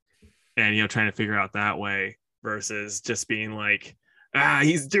is. And trying to figure out that way versus just being like,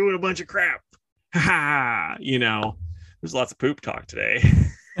 he's doing a bunch of crap. There's lots of poop talk today.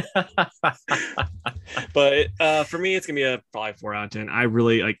 But for me, it's gonna be probably 4 out of 10. I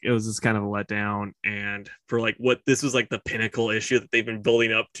really like, it was just kind of a letdown, and for like what this was like the pinnacle issue that they've been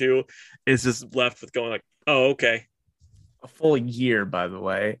building up to, it's just left with going like, oh okay, A full year, by the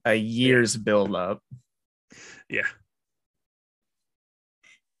way, a year's build up. Yeah.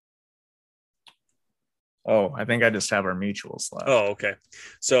 Oh, I think I just have our mutuals left. Oh, okay.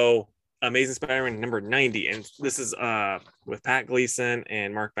 So Amazing Spider-Man number 90. And this is with Pat Gleason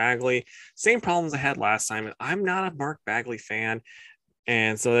and Mark Bagley. Same problems I had last time. I'm not a Mark Bagley fan.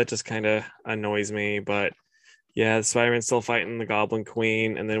 And so that just kind of annoys me. But yeah, Spider-Man's still fighting the Goblin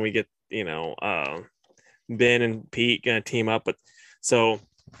Queen. And then we get, Ben and Pete gonna team up. But so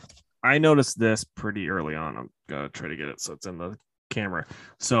I noticed this pretty early on. I'm gonna try to get it so it's in the camera.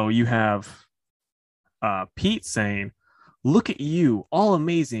 So you have Pete saying, "Look at you, all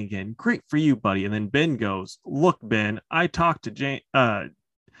amazing again. Great for you, buddy." And then Ben goes, "Look, Ben, I talked to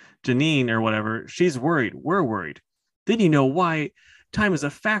Janine or whatever. She's worried. We're worried. Then you know why time is a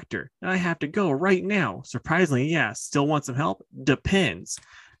factor, and I have to go right now. Surprisingly, yeah. Still want some help? Depends."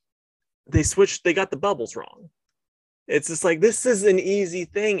 They switched. They got the bubbles wrong. It's just like, this is an easy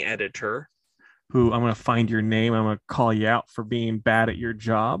thing, editor. Who, I'm gonna find your name. I'm gonna call you out for being bad at your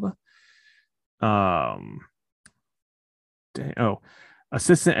job.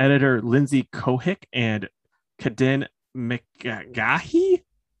 Assistant editor Lindsay Kohik and Kaden McGahee,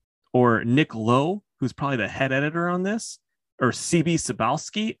 or Nick Lowe, who's probably the head editor on this, or CB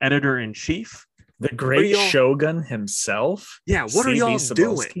Sabalski, editor in chief. The great Shogun himself. Yeah, what are y'all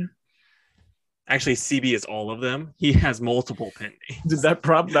doing? Actually, CB is all of them. He has multiple pen names.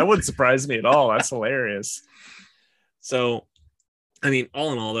 That wouldn't surprise me at all. That's hilarious. So, I mean,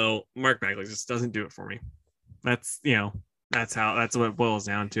 all in all, though, Mark Bagley just doesn't do it for me. That's what it boils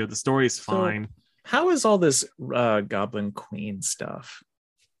down to. The story's fine. So how is all this Goblin Queen stuff?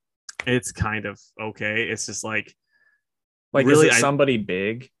 It's kind of okay. It's just like really, is it somebody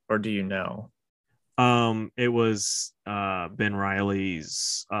big, or do you know? It was Ben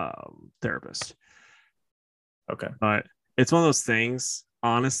Reilly's therapist. Okay. But it's one of those things,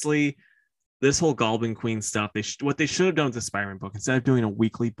 honestly, this whole Goblin Queen stuff, what they should have done with the Spider-Man book, instead of doing a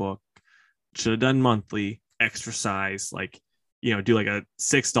weekly book, should have done monthly, extra size, do like a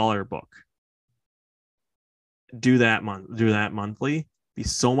 $6 book. Do that monthly. Be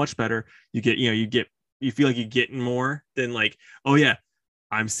so much better. You feel like you're getting more than like, oh yeah,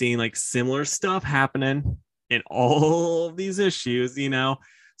 I'm seeing like similar stuff happening in all of these issues,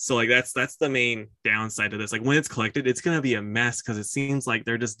 So like that's the main downside of this. Like when it's collected, it's gonna be a mess because it seems like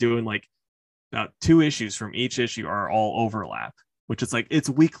they're just doing like about 2 issues from each issue are all overlap, which is like, it's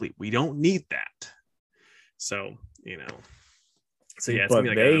weekly. We don't need that. So, So yeah, but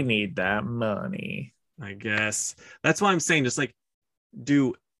they need that money. I guess that's why I'm saying just like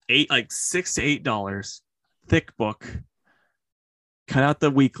do $6 to $8 thick book. Cut out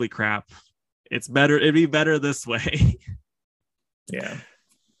the weekly crap. It's better. It'd be better this way. Yeah.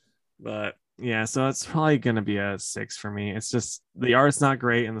 But yeah, so it's probably going to be a 6 for me. It's just the art's not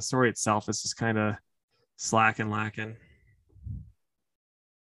great and the story itself is just kind of slack and lacking.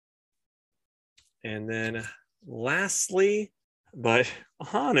 And then lastly, but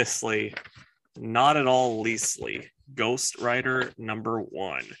honestly, not at all leastly, Ghost Rider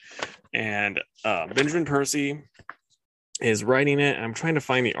 #1. And Benjamin Percy is writing it. I'm trying to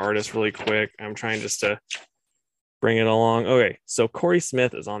find the artist really quick. I'm trying just to bring it along. Okay, so Corey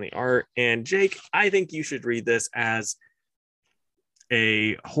Smith is on the art. And Jake, I think you should read this as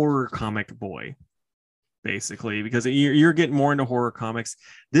a horror comic boy, basically, because you're getting more into horror comics.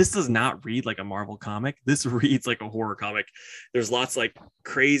 This does not read like a Marvel comic. This reads like a horror comic. There's lots like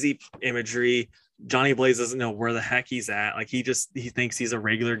crazy imagery. Johnny Blaze doesn't know where the heck he's at. Like he thinks he's a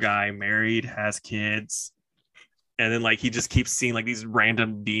regular guy, married, has kids. And then like he just keeps seeing like these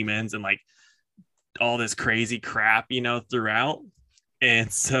random demons and like all this crazy crap, throughout.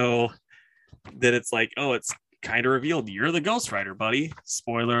 And so then it's like, oh, it's kind of revealed you're the Ghost Rider, buddy.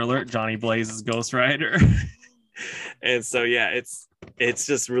 Spoiler alert, Johnny Blaze is Ghost Rider. And so yeah, it's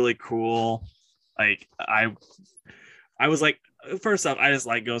just really cool. Like I was like, first off, I just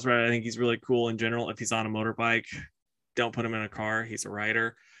like Ghost Rider. I think he's really cool in general. If he's on a motorbike, don't put him in a car. He's a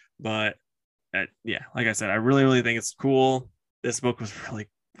rider. But yeah, like I said, I really, really think it's cool. This book was really,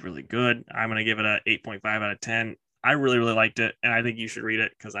 really good. I'm going to give it a 8.5 out of 10. I really, really liked it. And I think you should read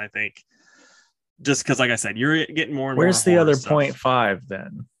it because I think just because, like I said, you're getting more and more. Where's the other 0.5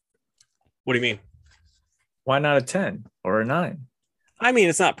 then? What do you mean? Why not a 10 or a 9? I mean,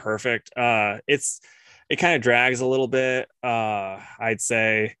 it's not perfect. It kind of drags a little bit, I'd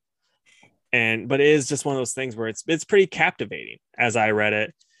say. But it is just one of those things where it's pretty captivating as I read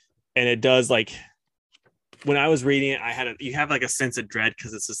it. And it does, like, when I was reading it, you have like a sense of dread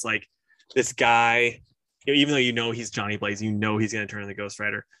because it's just like this guy, even though he's Johnny Blaze, he's going to turn into Ghost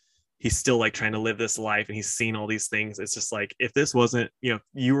Rider. he's still like trying to live this life and he's seen all these things. It's just like, if this wasn't,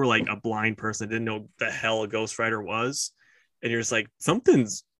 you were like a blind person, didn't know the hell a Ghost Rider was, and you're just like,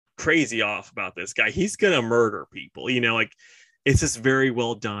 something's crazy off about this guy. He's gonna murder people, like it's just very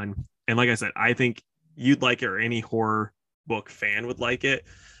well done. And like I said, I think you'd like it, or any horror book fan would like it,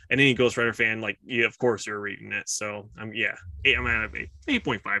 and any Ghost Rider fan, like of course you're reading it. So I'm at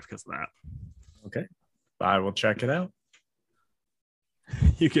 8.5 because of that. Okay, I will check it out.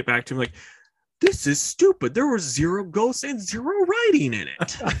 You get back to him like, this is stupid. There was 0 ghosts and 0 writing in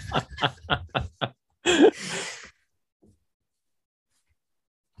it.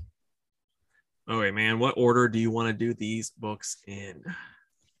 Okay, man. What order do you want to do these books in?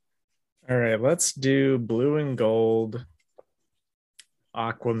 All right, let's do Blue and Gold,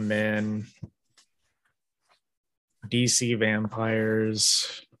 Aquaman, DC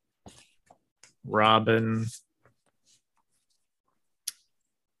Vampires, Robin,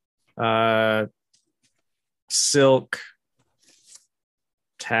 Silk,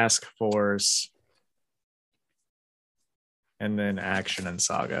 Task Force, and then Action and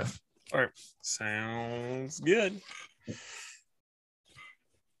Saga. All right, sounds good.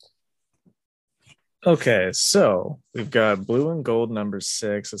 Okay, so we've got Blue and Gold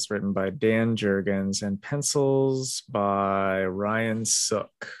 #6. It's written by Dan Jurgens and pencils by Ryan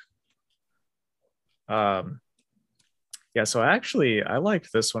Sook. Yeah, so I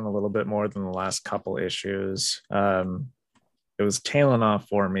liked this one a little bit more than the last couple issues. It was tailing off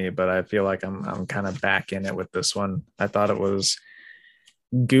for me, but I feel like I'm kind of back in it with this one. I thought it was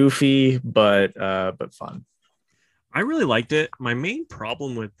goofy, but fun. I really liked it. My main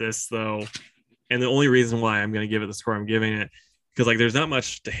problem with this, though, and the only reason why I'm going to give it the score I'm giving it, because like there's not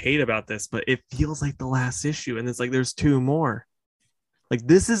much to hate about this, but it feels like the last issue, and it's like there's 2 more. Like,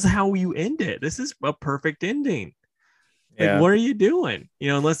 this is how you end it. This is a perfect ending. Like, what are you doing?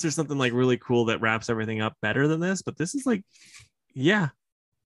 Unless there's something like really cool that wraps everything up better than this. But this is like, you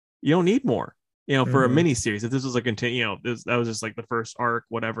don't need more. For a mini series. If this was a continue, that was just like the first arc,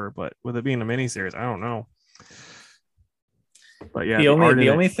 whatever. But with it being a mini series, I don't know. But yeah, the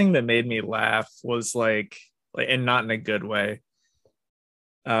only thing that made me laugh was like, and not in a good way,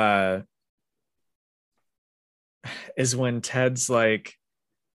 is when Ted's like,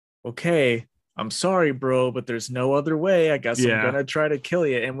 okay, I'm sorry, bro, but there's no other way. I guess I'm gonna try to kill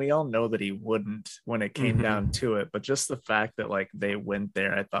you. And we all know that he wouldn't when it came down to it. But just the fact that like they went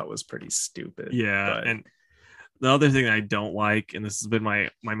there, I thought was pretty stupid. Yeah. And the other thing that I don't like, and this has been my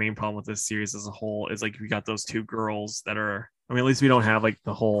main problem with this series as a whole, is like we got those 2 girls that are, I mean, at least we don't have like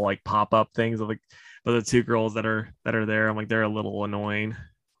the whole like pop-up things of like, but the 2 girls that are there, I'm like, they're a little annoying.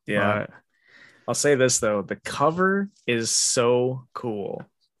 Yeah. But I'll say this though, the cover is so cool.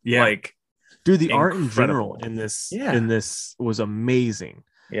 Yeah. Like, dude, the art in general in this was amazing.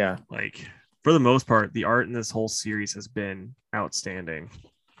 Yeah. Like, for the most part, the art in this whole series has been outstanding.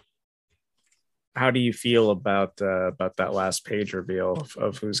 How do you feel about that last page reveal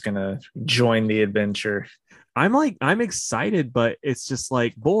of who's gonna join the adventure? I'm excited, but it's just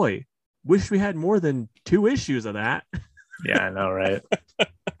like, boy, wish we had more than 2 issues of that. Yeah, I know, right?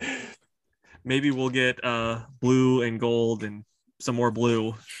 Maybe we'll get Blue and Gold and some more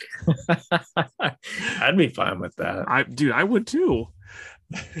blue. I'd be fine with that. I would too.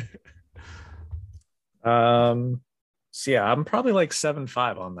 So yeah, I'm probably like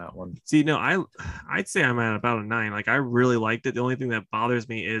 7.5 on that one. See, no, I'd say I'm at about a 9. Like, I really liked it. The only thing that bothers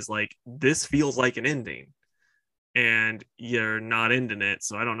me is like, this feels like an ending and you're not ending it,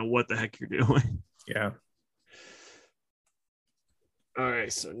 so I don't know what the heck you're doing. Yeah. All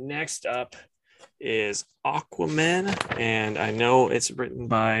right, so next up is Aquamen, and I know it's written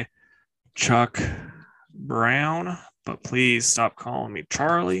by Chuck Brown, but please stop calling me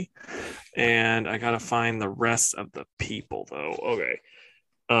Charlie. And I gotta find the rest of the people though. Okay.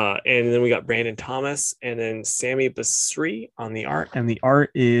 And then we got Brandon Thomas and then Sammy Basri on the art, and the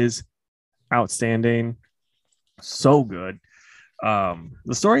art is outstanding. So good.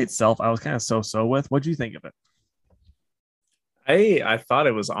 The story itself, I was kind of so with. What do you think of it? I thought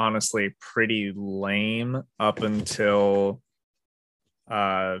it was honestly pretty lame up until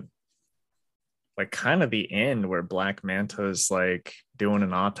like kind of the end where Black Manta's like doing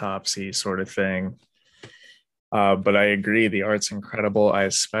an autopsy sort of thing. But I agree, the art's incredible. I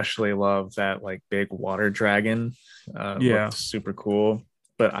especially love that like big water dragon. Looked super cool.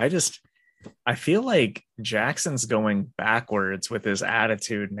 But I feel like Jackson's going backwards with his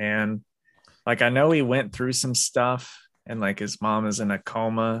attitude, man. Like, I know he went through some stuff and like his mom is in a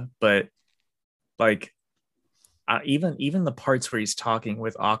coma, but like even the parts where he's talking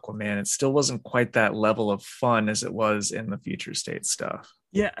with Aquaman, it still wasn't quite that level of fun as it was in the Future State stuff.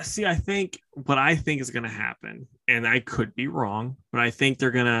 Yeah, see, I think what I think is going to happen, and I could be wrong, but I think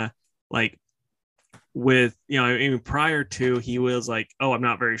they're going to like with, I mean, prior to he was like, oh, I'm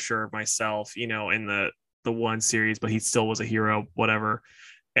not very sure of myself, in the one series, but he still was a hero, whatever.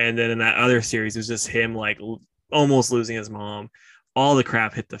 And then in that other series, it was just him like almost losing his mom. All the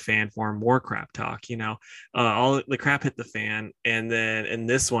crap hit the fan for him. More crap talk, all the crap hit the fan. And then in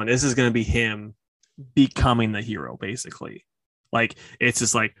this one, this is going to be him becoming the hero, basically. Like it's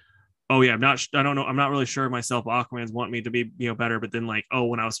just like, oh yeah, I don't know, I'm not really sure of myself. Aquaman's want me to be, better, but then like, oh,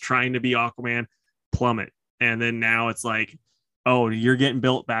 when I was trying to be Aquaman, plummet, and then now it's like, oh, you're getting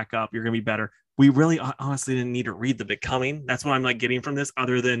built back up. You're gonna be better. We really honestly didn't need to read the becoming. That's what I'm like getting from this,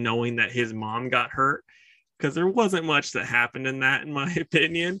 other than knowing that his mom got hurt, because there wasn't much that happened in that, in my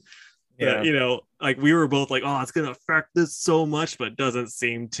opinion. But Yeah. like we were both like, oh, it's gonna affect this so much, but it doesn't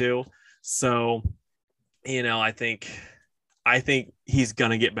seem to. So, I think he's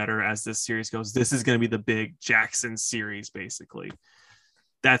gonna get better as this series goes. This is gonna be the big Jackson series, basically.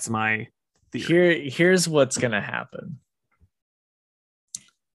 That's my theory. Here's what's gonna happen.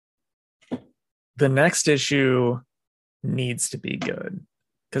 The next issue needs to be good.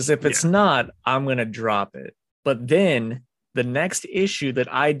 Because if it's not, I'm gonna drop it. But then the next issue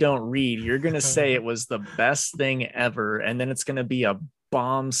that I don't read, you're gonna say it was the best thing ever, and then it's gonna be a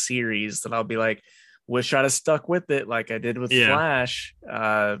bomb series that I'll be like, wish I'd have stuck with it like I did with Flash.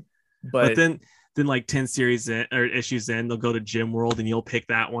 But then like 10 series in, or issues in, they'll go to Gym World and you'll pick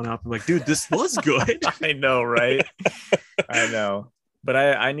that one up. I'm like, dude, this was good. I know, right? I know. But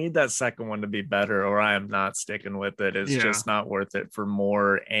I need that second one to be better, or I am not sticking with it. It's just not worth it for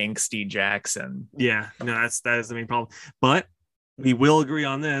more angsty Jackson. Yeah, no, that is the main problem. But we will agree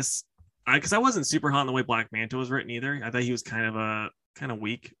on this. Because I wasn't super hot on the way Black Manta was written either. I thought he was kind of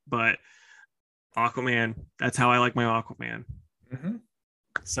weak, but Aquaman, that's how I like my Aquaman. Mm-hmm.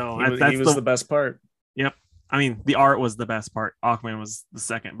 So he was the best part. Yep. I mean, the art was the best part. Aquaman was the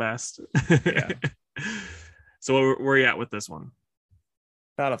second best. Yeah. So where are you at with this one?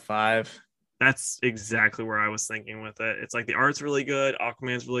 About a 5. That's exactly where I was thinking with it. It's like the art's really good.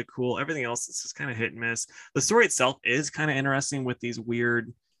 Aquaman's really cool. Everything else is just kind of hit and miss. The story itself is kind of interesting with these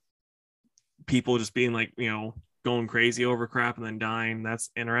weird people just being like, going crazy over crap and then dying. That's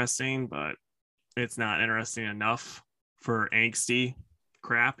interesting, but it's not interesting enough for angsty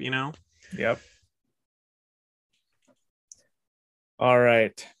crap, Yep. All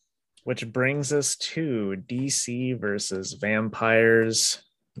right. Which brings us to DC versus Vampires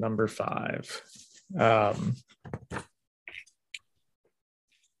number 5.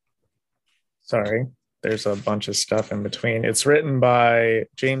 Sorry, there's a bunch of stuff in between. It's written by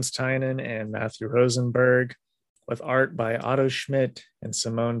James Tynion and Matthew Rosenberg, with art by Otto Schmidt and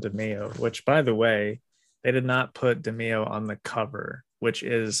Simone DeMeo, which, by the way, they did not put DeMeo on the cover, which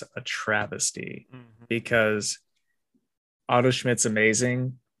is a travesty because Otto Schmidt's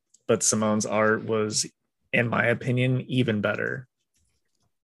amazing, but Simone's art was, in my opinion, even better.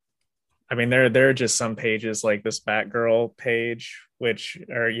 I mean, there are just some pages like this Batgirl page,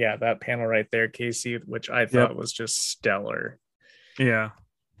 that panel right there, Casey, which I thought was just stellar. Yeah.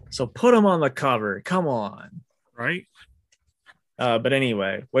 So put them on the cover. Come on. Right. But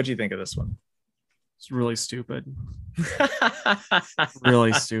anyway, what do you think of this one? It's really stupid.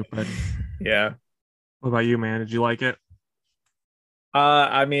 Really stupid. Yeah. What about you, man? Did you like it?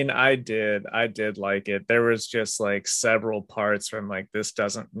 I mean, I did like it. There was just like several parts from like, this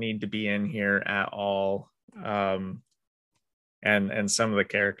doesn't need to be in here at all. And some of the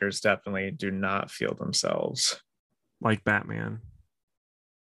characters definitely do not feel themselves. Like Batman.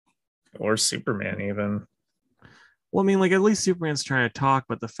 Or Superman even. Well, I mean, like at least Superman's trying to talk,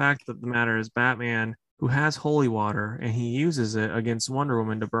 but the fact of the matter is Batman, who has holy water, and he uses it against Wonder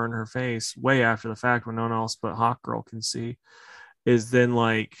Woman to burn her face way after the fact when no one else but Hawkgirl can see, is then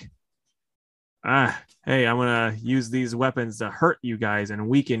like, hey, I'm gonna use these weapons to hurt you guys and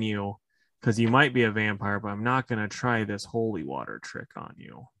weaken you because you might be a vampire, but I'm not gonna try this holy water trick on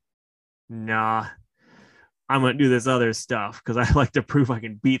you. Nah, I'm gonna do this other stuff because I like to prove I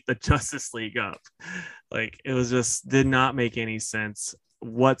can beat the Justice League up. Like it was just did not make any sense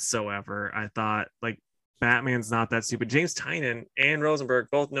whatsoever. I thought like Batman's not that stupid. James Tynion and Rosenberg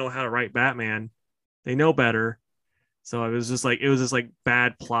both know how to write Batman. They know better. So it was just like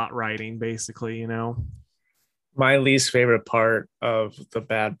bad plot writing, basically, My least favorite part of the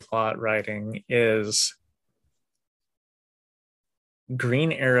bad plot writing is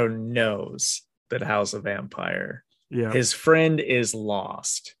Green Arrow knows that Hal's a vampire. Yeah. His friend is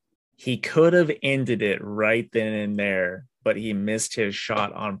lost. He could have ended it right then and there but he missed his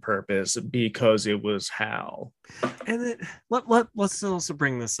shot on purpose because it was Hal. And then let's also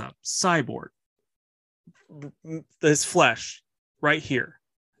bring this up. Cyborg, this flesh right here,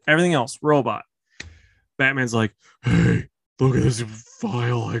 everything else robot. Batman's like, hey, look at this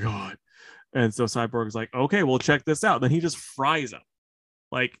file I got. And so Cyborg's like, okay, well, check this out. Then he just fries him.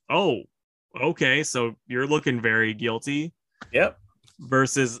 Like, oh, okay, so you're looking very guilty. Yep.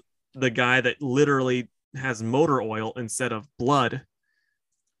 Versus the guy that literally has motor oil instead of blood.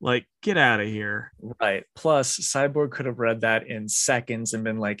 Like, get out of here. Right. Plus, Cyborg could have read that in seconds and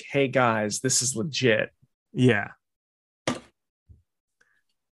been like, hey, guys, this is legit. Yeah.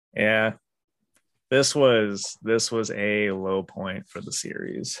 Yeah. This was a low point for the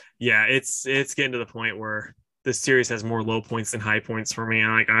series. Yeah, it's getting to the point where this series has more low points than high points for me.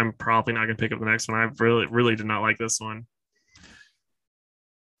 I'm probably not gonna pick up the next one. I really did not like this one.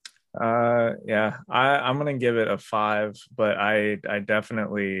 Yeah, I'm gonna give it a 5, but I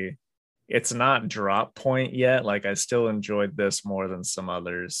definitely, it's not drop point yet. Like, I still enjoyed this more than some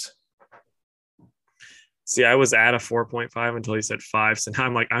others. See, I was at a 4.5 until he said 5. So now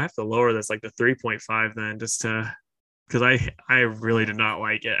I'm like, I have to lower this like the 3.5 then, just to, because I really did not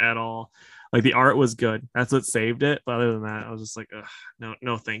like it at all. Like, the art was good. That's what saved it. But other than that, I was just like,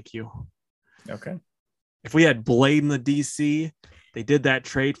 no, thank you. Okay. If we had Blade in the DC, they did that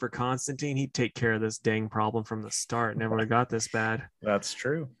trade for Constantine, he'd take care of this dang problem from the start. Never would have got this bad. That's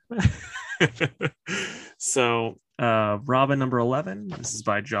true. So Robin number 11. This is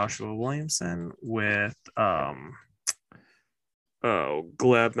by Joshua Williamson with Gleb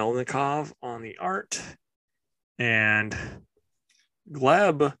Melnikov on the art. And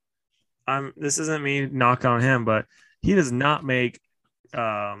Gleb, this isn't me knock on him, but he does not make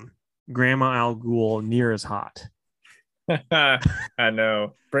Grandma Al Ghul near as hot. I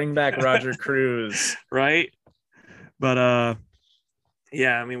know. Bring back Roger Cruz. Right? But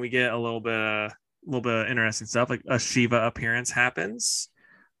yeah, I mean, we get a little bit of interesting stuff. Like a Shiva appearance happens.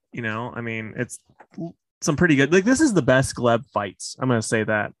 You know, I mean, it's some pretty good. Like, this is the best Gleb fights. I'm gonna say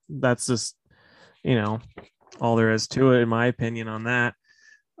that. That's just, you know, all there is to it, in my opinion, on that.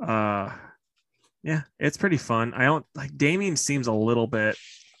 Yeah, it's pretty fun. I don't like Damien seems a little bit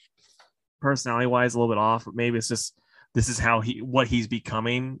personality wise a little bit off, but maybe it's just this is what he's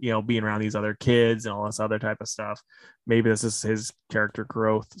becoming, you know, being around these other kids and all this other type of stuff. Maybe this is his character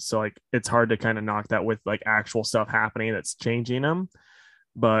growth. So like, it's hard to kind of knock that with like actual stuff happening that's changing him.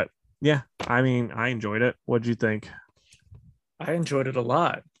 But yeah, I mean, I enjoyed it. What'd you think? I enjoyed it a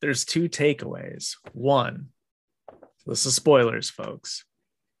lot. There's 2 takeaways. One, this is spoilers, folks.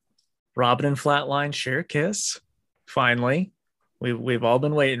 Robin and Flatline share a kiss. Finally, we've all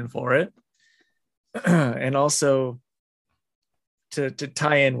been waiting for it. And also, to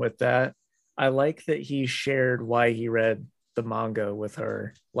tie in with that, I like that he shared why he read the manga with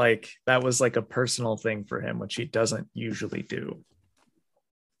her. Like, that was like a personal thing for him, which he doesn't usually do.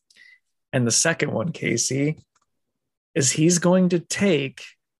 And the second one, Casey, is he's going to take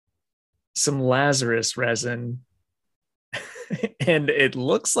some Lazarus resin and it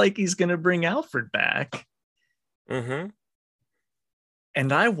looks like he's going to bring Alfred back. Mm-hmm.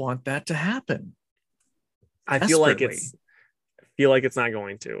 And I want that to happen. I feel like it's not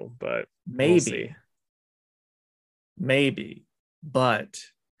going to, but maybe, but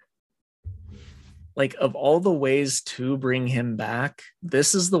like, of all the ways to bring him back,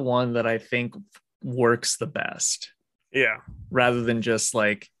 this is the one that I think works the best. Yeah. Rather than just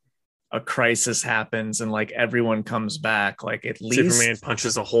like a crisis happens and like everyone comes back, like at least Superman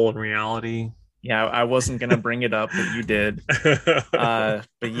punches a hole in reality. Yeah, I wasn't gonna bring it up, but you did. But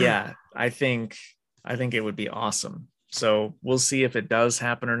yeah, I think it would be awesome. So we'll see if it does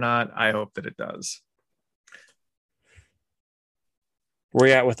happen or not. I hope that it does. Where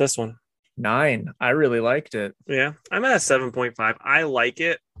you at with this one? 9. I really liked it. Yeah, I'm at a 7.5. I like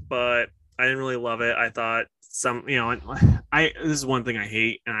it, but I didn't really love it. I thought this is one thing I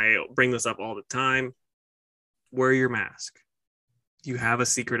hate, and I bring this up all the time. Wear your mask. You have a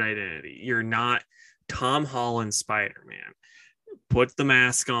secret identity. You're not Tom Holland Spider-Man. Put the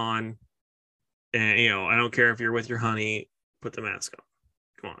mask on, and I don't care if you're with your honey. Put the mask on.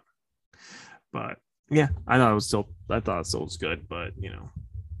 Come on. But yeah, I thought it still was good, but it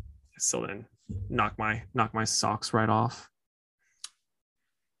still didn't knock my socks right off.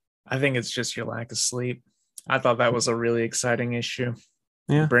 I think it's just your lack of sleep. I thought that was a really exciting issue.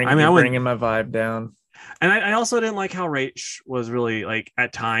 Yeah, bringing my vibe down. And I also didn't like how Rach was really, like,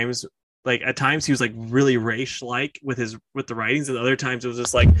 at times like at times he was like really race like with the writings, and other times it was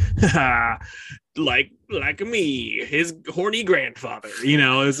just like like me, his horny grandfather.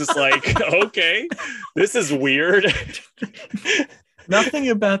 It was just like okay, this is weird. Nothing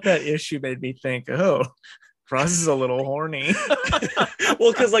about that issue made me think, oh, Ross is a little horny.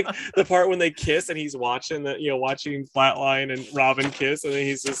 Well, because like the part when they kiss and he's watching watching Flatline and Robin kiss, and then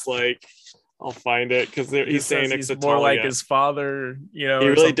he's just like, I'll find it because he's saying next to more Talia. like his father, He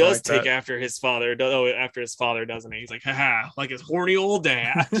really does like take after his father. After his father, doesn't he? He's like, haha, like his horny old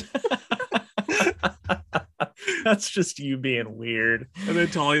dad. That's just you being weird. And then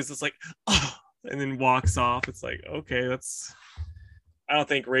Talia's just like, oh, and then walks off. It's like, okay, I don't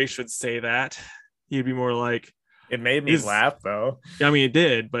think Ray should say that. He'd be more like, it made me laugh though. I mean, it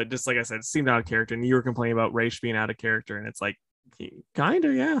did, but just like I said, it seemed out of character. And you were complaining about Ray being out of character, and it's like, kind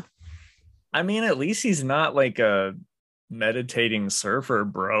of, yeah. I mean, at least he's not like a meditating surfer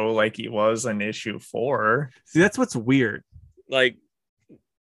bro like he was in issue 4. See, that's what's weird. Like,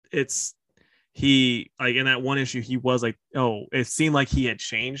 he like in that one issue, he was like, oh, it seemed like he had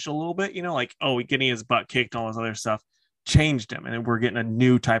changed a little bit, like, oh, getting his butt kicked, all this other stuff changed him, and then we're getting a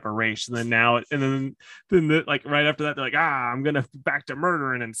new type of race. And then now, and then like right after that, they're like, I'm gonna back to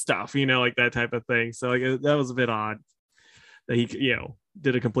murdering and stuff, like that type of thing. So like that was a bit odd that he,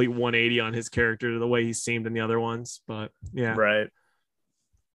 did a complete 180 on his character to the way he seemed in the other ones. But yeah, right.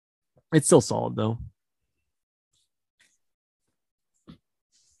 It's still solid though.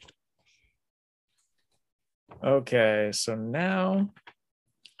 Okay, so now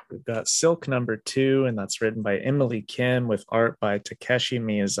we've got Silk number 2, and that's written by Emily Kim with art by Takeshi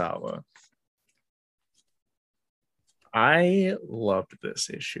Miyazawa. I loved this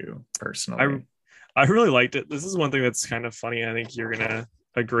issue personally. I really liked it. This is one thing that's kind of funny. I think you're gonna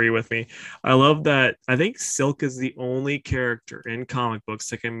agree with me. I love that. I think Silk is the only character in comic books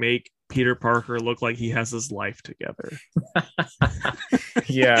that can make Peter Parker look like he has his life together.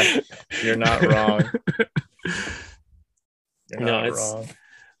 Yeah, you're not wrong. You're not wrong.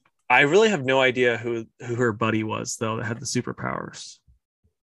 I really have no idea who her buddy was though that had the superpowers.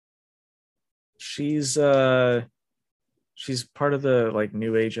 She's part of the like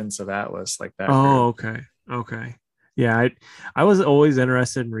new agents of Atlas, like that. Oh, group. Okay. Yeah, I was always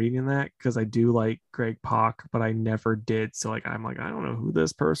interested in reading that because I do like Greg Pak, but I never did. So like I'm like, I don't know who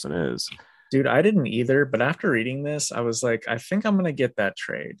this person is. Dude, I didn't either. But after reading this, I was like, I think I'm gonna get that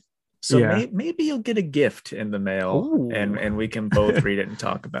trade. So yeah. Maybe you'll get a gift in the mail. Ooh. and we can both read it and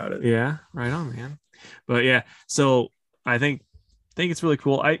talk about it. Yeah, right on, man. But yeah, so I think it's really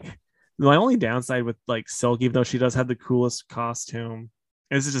cool. My only downside with like Silk, even though she does have the coolest costume,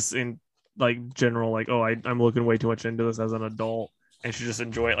 this is just in like general, like, oh, I'm looking way too much into this as an adult and should just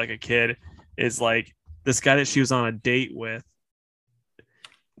enjoy it like a kid, is like this guy that she was on a date with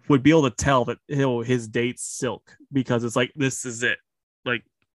would be able to tell that his date's Silk, because it's like, this is it. Like,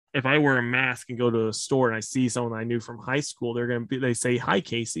 if I wear a mask and go to a store and I see someone I knew from high school, they say, hi,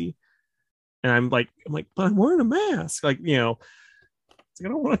 Casey. And I'm like, but I'm wearing a mask. Like, I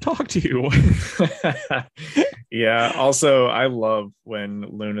don't want to talk to you. Yeah. Also, I love when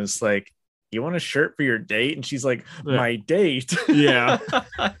Luna's like, you want a shirt for your date? And she's like, my date. Yeah.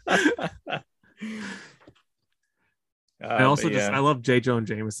 I also I love J. Jonah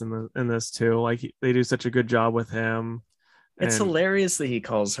Jameson in this too. Like they do such a good job with him. It's hilarious that he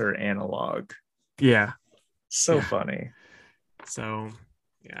calls her analog. Yeah. So funny. So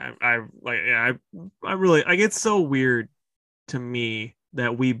yeah, I really like, it's so weird to me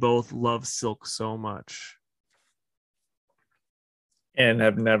that we both love Silk so much and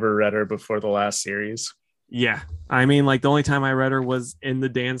have never read her before the last series. Yeah, I mean, like the only time I read her was in the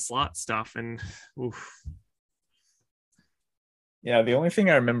Dan Slott stuff, and oof. Yeah, the only thing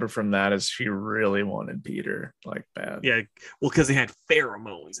I remember from that is she really wanted Peter like bad. Yeah, well, because they had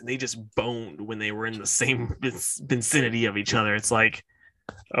pheromones and they just boned when they were in the same vicinity of each other. It's like,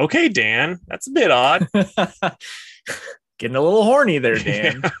 okay, Dan, that's a bit odd. Getting a little horny there,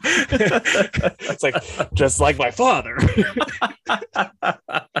 Dan. It's like, just like my father.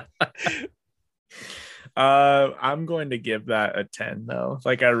 I'm going to give that a 10 though.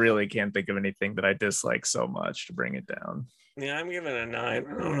 Like I really can't think of anything that I dislike so much to bring it down. Yeah, I'm giving it a 9.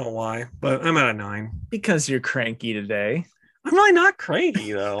 I don't know why, but I'm at a 9. Because you're cranky today. I'm really not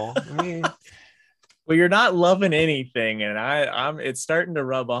cranky though. I mean, well, you're not loving anything, and I'm it's starting to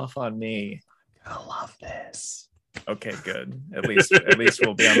rub off on me. I love this. Okay, good. At least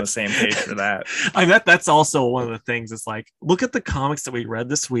we'll be on the same page for that. I bet that's also one of the things. It's like, look at the comics that we read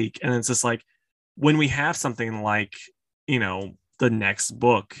this week, and it's just like when we have something like, the next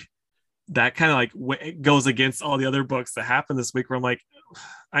book, that kind of like goes against all the other books that happened this week where I'm like,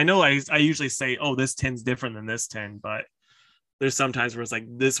 I know I usually say, oh, this 10's different than this 10, but there's sometimes where it's like,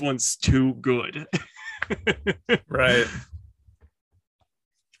 this one's too good. Right.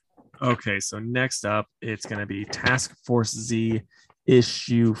 Okay, so next up, it's going to be Task Force Z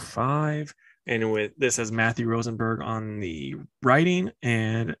issue 5. And with this has Matthew Rosenberg on the writing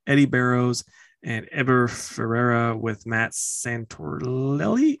and Eddie Barrows and Eber Ferreira with Matt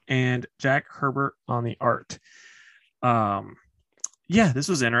Santorelli and Jack Herbert on the art. Yeah, this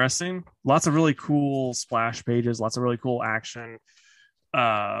was interesting. Lots of really cool splash pages, lots of really cool action.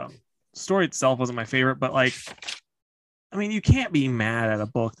 Story itself wasn't my favorite, but like, I mean, you can't be mad at a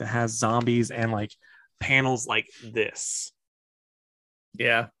book that has zombies and like panels like this.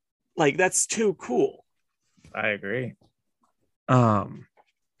 Yeah. Like, that's too cool. I agree. Yeah,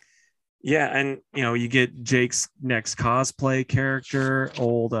 and you know, you get Jake's next cosplay character,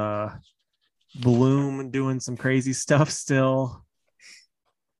 old Bloom doing some crazy stuff still.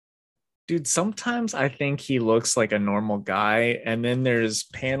 Dude, sometimes I think he looks like a normal guy, and then there's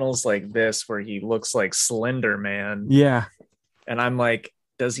panels like this where he looks like Slender Man. Yeah. And I'm like,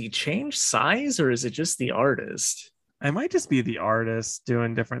 does he change size or is it just the artist? It might just be the artist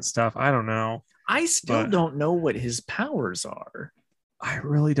doing different stuff. I don't know. I still don't know what his powers are. I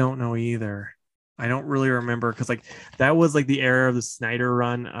really don't know either. I don't really remember because like that was like the era of the Snyder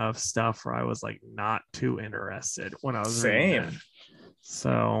run of stuff where I was like not too interested when I was reading it.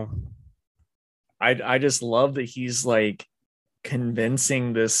 So I just love that he's like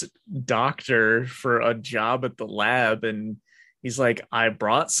convincing this doctor for a job at the lab, and he's like, I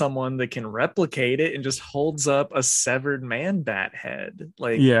brought someone that can replicate it, and just holds up a severed man bat head.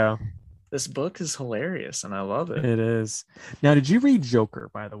 Like, yeah, this book is hilarious and I love it. It is. Now, did you read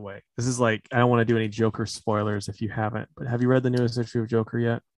Joker, by the way? This is like, I don't want to do any Joker spoilers if you haven't, but have you read the newest issue of Joker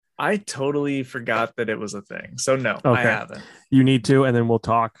yet? I totally forgot that it was a thing. So no, okay. I haven't. You need to, and then we'll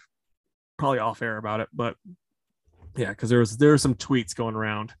talk probably off air about it. But yeah, because there were some tweets going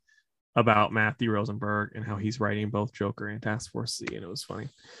around about Matthew Rosenberg and how he's writing both Joker and Task Force Z, and it was funny.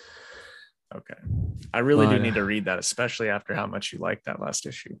 Okay. I really do need to read that, especially after how much you liked that last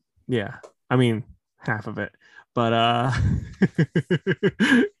issue. Yeah. I mean, half of it. But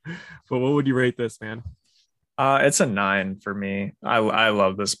but what would you rate this, man? It's a 9 for me. I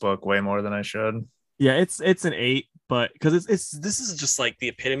love this book way more than I should. Yeah, it's an 8, but because this is just like the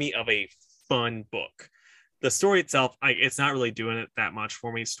epitome of a fun book. The story itself, it's not really doing it that much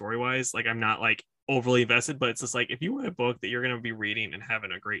for me story-wise. Like, I'm not like overly invested, but it's just like, if you want a book that you're going to be reading and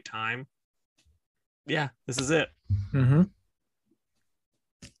having a great time, yeah, this is it. Mm-hmm.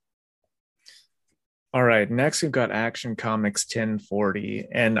 All right, next we've got Action Comics 1040,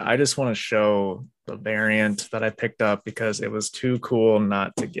 and I just want to show the variant that I picked up because it was too cool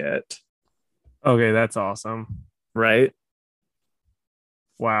not to get. Okay, that's awesome. Right?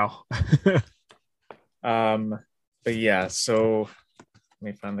 Wow. But yeah, so let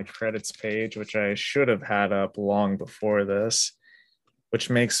me find the credits page, which I should have had up long before this, which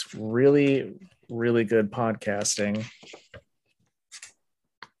makes really, really good podcasting.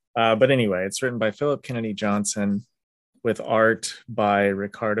 But anyway, it's written by Philip Kennedy Johnson with art by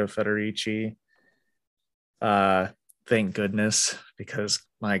Riccardo Federici. Thank goodness, because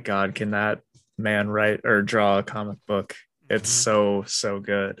my God, can that man write or draw a comic book? It's so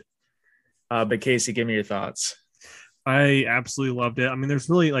good. But Casey, give me your thoughts. I absolutely loved it. I mean, there's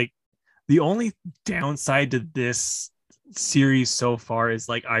really like the only downside to this series so far is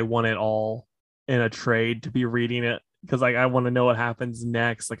like I want it all in a trade to be reading it, because like I want to know what happens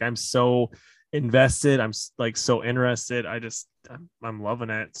next. Like, I'm so invested. I'm like so interested. I'm loving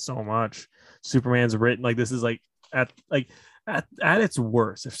it so much. Superman's written like this is like at its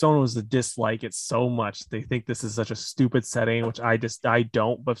worst. If someone was to dislike it so much, they think this is such a stupid setting, which I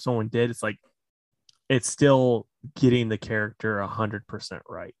don't. But if someone did, it's like it's still getting the character 100%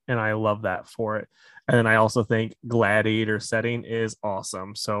 right, and I love that for it. And then I also think Gladiator setting is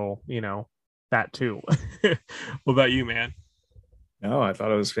awesome. So that too. What about you, man? No, I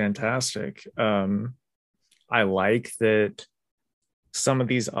thought it was fantastic. I like that some of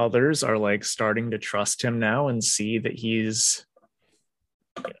these others are like starting to trust him now and see that he's,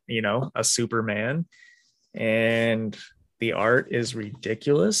 a Superman, and the art is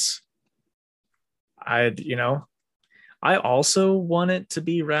ridiculous. I also want it to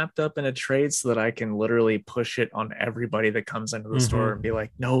be wrapped up in a trade so that I can literally push it on everybody that comes into the store and be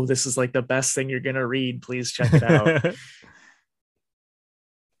like, no, this is like the best thing you're going to read. Please check it out.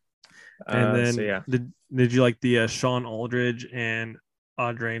 And then so yeah. Did you like the Sean Aldridge and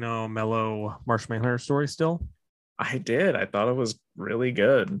Adriano Mello Marsh Manhunter story still? I did. I thought it was really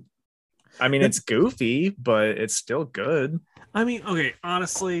good. I mean, it's goofy, but it's still good. I mean, okay,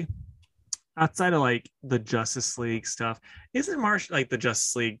 honestly, outside of like the Justice League stuff, isn't like the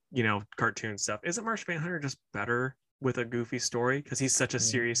Justice League, cartoon stuff, isn't Martian Manhunter just better with a goofy story because he's such a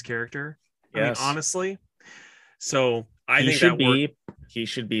serious character? I mean, Yes. honestly. So I He think should that worked. be he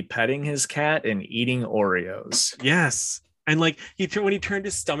should be petting his cat and eating Oreos. Yes. And like when he turned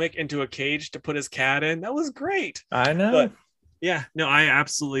his stomach into a cage to put his cat in, that was great. I know. But yeah, no, I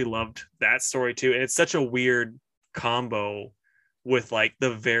absolutely loved that story too. And it's such a weird combo with like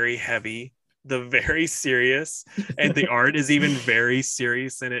the very heavy, the very serious, and the art is even very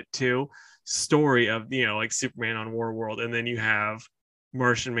serious in it too. Story of, like Superman on War World. And then you have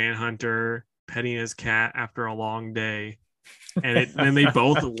Martian Manhunter petting his cat after a long day. And then they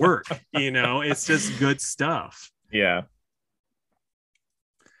both work, it's just good stuff. Yeah.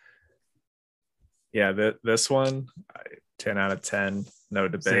 Yeah, this one, 10 out of 10, no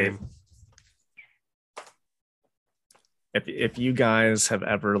debate. Same. If you guys have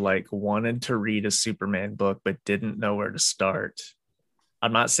ever like wanted to read a Superman book but didn't know where to start,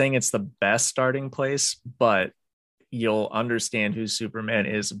 I'm not saying it's the best starting place, but you'll understand who Superman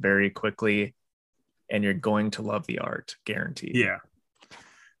is very quickly, and you're going to love the art, guaranteed. Yeah,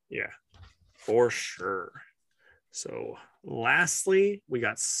 for sure. So lastly, we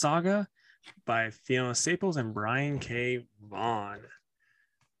got Saga by Fiona Staples and Brian K. Vaughan.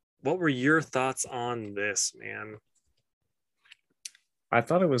 What were your thoughts on this, man? I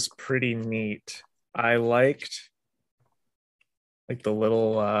thought it was pretty neat. I liked like the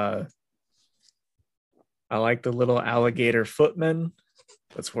little alligator footman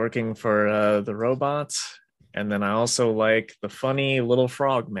that's working for the robots. And then I also like the funny little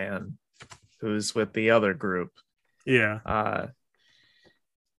frog man who's with the other group. Yeah.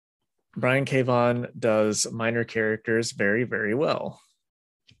 Brian K. Vaughan does minor characters very, very well.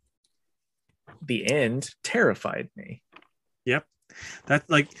 The end terrified me. Yep.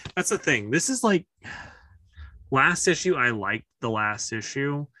 That's the thing. This is like last issue. I liked the last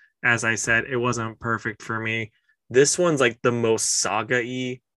issue. As I said, it wasn't perfect for me. This one's like the most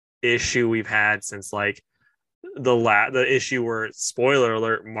Saga-y issue we've had since like the issue where, spoiler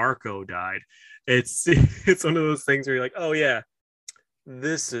alert, Marco died. It's one of those things where you're like, oh yeah,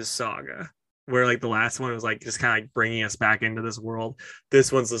 this is Saga. Where like the last one was like just kind of like bringing us back into this world.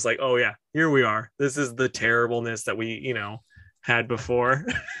 This one's just like, oh yeah, here we are. This is the terribleness that we had before.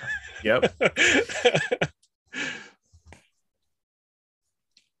 Yep.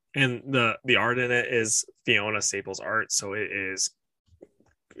 And the art in it is Fiona Staples art, so it is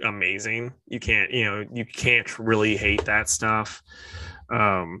amazing. You can't really hate that stuff.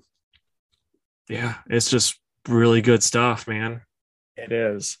 Yeah, it's just really good stuff, man. It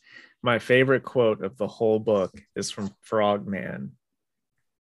is. My favorite quote of the whole book is from Frogman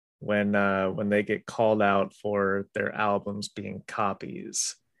when they get called out for their albums being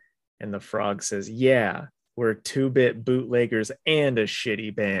copies, and the frog says, "Yeah, we're 2-bit bootleggers and a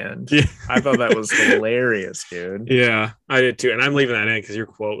shitty band." Yeah. I thought that was hilarious, dude. Yeah, I did too. And I'm leaving that in because you're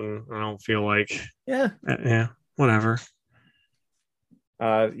quoting. I don't feel like whatever.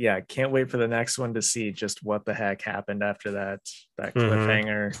 Yeah, can't wait for the next one to see just what the heck happened after that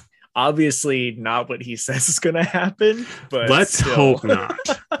cliffhanger. Obviously not what he says is going to happen, but let's hope not.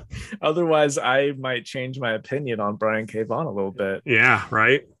 Otherwise, I might change my opinion on Brian K. Vaughan a little bit. Yeah,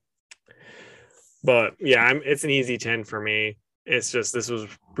 right. But yeah, it's an easy 10 for me. It's just, this was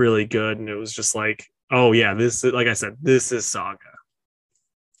really good. And it was just like, oh yeah, this is, like I said, this is Saga.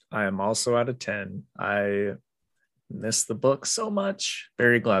 I am also out of 10. I miss the book so much.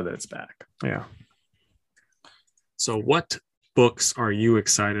 Very glad that it's back. Yeah. So what books are you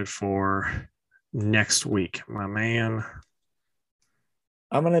excited for next week, my man?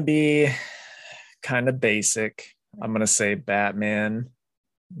 I'm going to be kind of basic. I'm going to say Batman,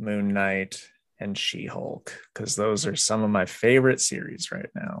 Moon Knight, and She-Hulk, because those are some of my favorite series right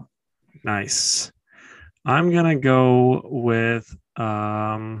now. Nice. I'm going to go with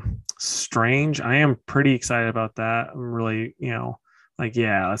Strange. I am pretty excited about that. I'm really,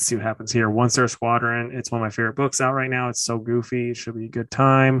 let's see what happens here. One Star Squadron. It's one of my favorite books out right now. It's so goofy. It should be a good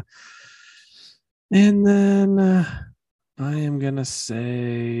time. And then I am going to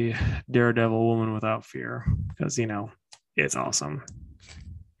say Daredevil, Woman Without Fear, because, it's awesome.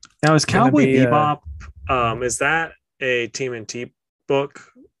 Now, is Cowboy Bebop, is that a TMNT book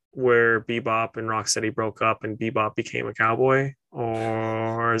where Bebop and Rocksteady broke up and Bebop became a cowboy?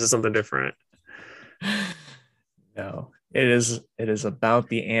 Or is it something different? No, it is about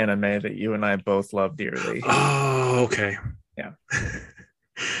the anime that you and I both love dearly. Oh, okay. Yeah.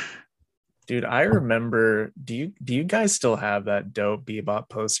 Dude, I remember. Do you guys still have that dope Bebop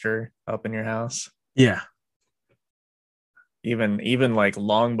poster up in your house? Yeah. Even like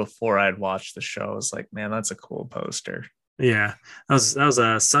long before I'd watched the show, I was like, man, that's a cool poster. Yeah. That was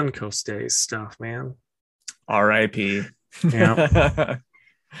a Suncoast Days stuff, man. R.I.P. Yeah.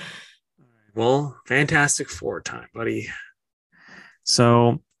 Well, Fantastic Four time, buddy.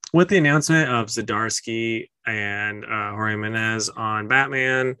 So, with the announcement of Zdarsky and Jorge Menez on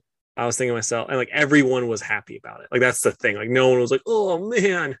Batman, I was thinking to myself, and like everyone was happy about it. Like that's the thing. Like no one was like, "Oh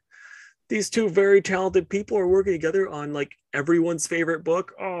man, these two very talented people are working together on like everyone's favorite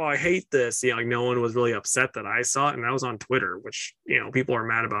book. Oh, I hate this." Like no one was really upset that I saw it, and I was on Twitter, which people are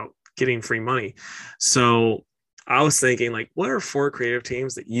mad about getting free money. So I was thinking, like, what are four creative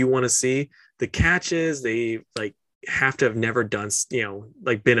teams that you want to see? The catch is they like have to have never done,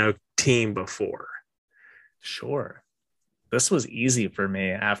 like been a team before. Sure. This was easy for me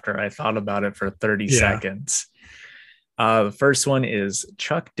after I thought about it for 30 Yeah. seconds. The first one is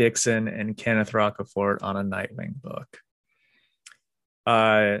Chuck Dixon and Kenneth Rocafort on a Nightwing book.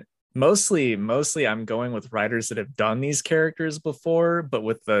 Mostly I'm going with writers that have done these characters before, but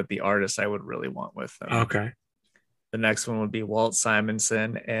with the artists I would really want with them. Okay. The next one would be Walt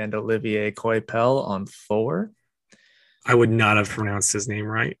Simonson and Olivier Coipel on Thor. I would not have pronounced his name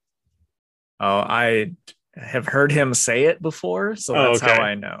right. Oh, I have heard him say it before, so that's how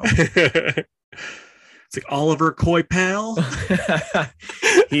I know. It's like Oliver Coipel.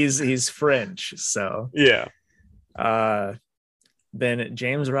 he's French, so yeah. Then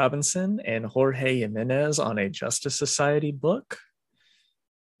James Robinson and Jorge Jimenez on a Justice Society book.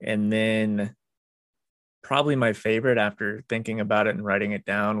 And then probably my favorite after thinking about it and writing it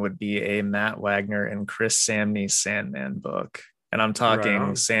down would be a Matt Wagner and Chris Samney Sandman book. And I'm talking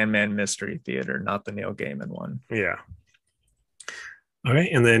Right Sandman Mystery Theater, not the Neil Gaiman one. Yeah. Okay.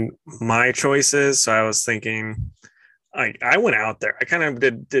 And then my choices. So I was thinking, I went out there. I kind of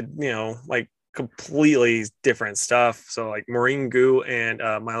did like completely different stuff. So like Maureen Gu and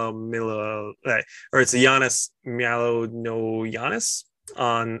Milo, or it's Giannis Mialo no Giannis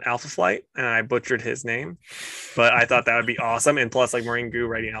on Alpha Flight, and I butchered his name, but I thought that would be awesome. And plus, like Maureen Gu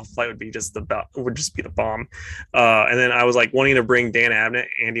writing Alpha Flight would be just be the bomb. And then I was like wanting to bring Dan Abnett,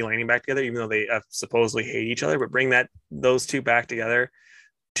 Andy Lanning back together, even though they supposedly hate each other, but bring those two back together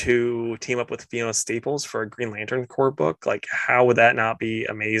to team up with Fiona Staples for a Green Lantern Corps book. Like, how would that not be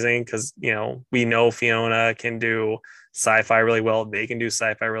amazing? Because we know Fiona can do sci-fi really well. They can do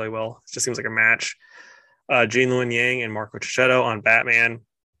sci-fi really well. It just seems like a match. Gene Luen Yang and Marco Checchetto on Batman.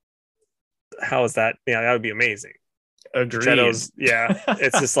 How is that? That would be amazing. Agreed.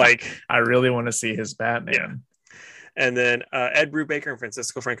 It's just like I really want to see his Batman. Yeah. And then Ed Brubaker and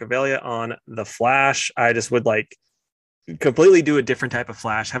Francisco Francavilla on The Flash. I just would like completely do a different type of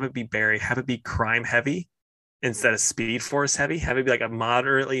Flash. Have it be Barry. Have it be crime heavy instead of Speed Force heavy. Have it be like a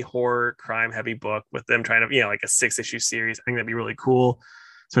moderately horror crime heavy book with them trying to like a 6-issue series. I think that'd be really cool,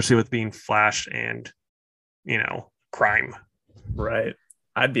 especially with being Flash and crime. Right.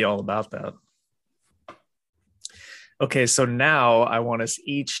 I'd be all about that. Okay, so now I want us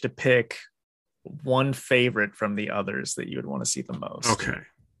each to pick one favorite from the others that you would want to see the most. Okay.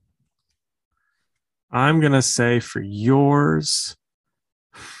 I'm going to say for yours,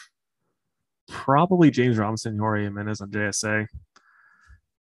 probably James Robinson, Jorge Jimenez on JSA.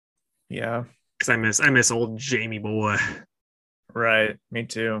 Yeah. Because I miss old Jamie boy. Right. Me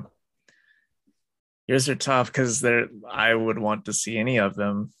too. Yours are tough because I would want to see any of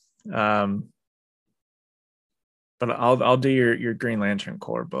them. But I'll do your Green Lantern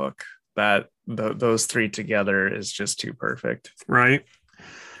Corps book. Those three together is just too perfect. Right.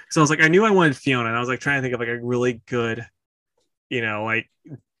 So I was like, I knew I wanted Fiona, and I was like trying to think of like a really good, like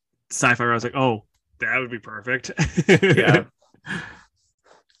sci-fi where I was like, oh, that would be perfect. Yeah.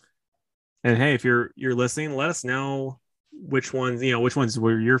 And hey, if you're listening, let us know which ones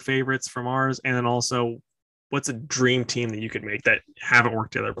were your favorites from ours, and then also what's a dream team that you could make that haven't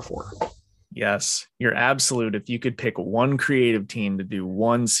worked together before. Yes, you're absolute. If you could pick one creative team to do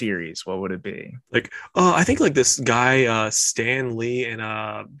one series, what would it be? Like, I think like this guy Stan Lee and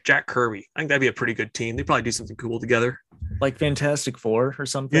Jack Kirby. I think that'd be a pretty good team. They'd probably do something cool together, like Fantastic Four or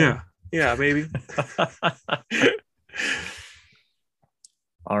something. Yeah, maybe.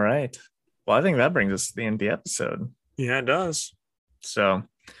 All right. Well, I think that brings us to the end of the episode. Yeah, it does. So,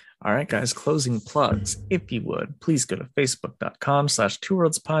 all right, guys, closing plugs. If you would, please go to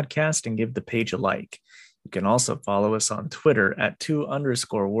facebook.com/2worldspodcast and give the page a like. You can also follow us on Twitter at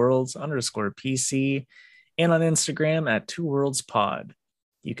 2_worlds_PC and on Instagram at 2worldspod.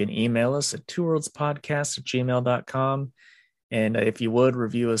 You can email us at 2worldspodcast@gmail.com. And if you would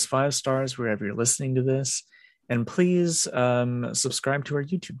review us 5 stars wherever you're listening to this. And please subscribe to our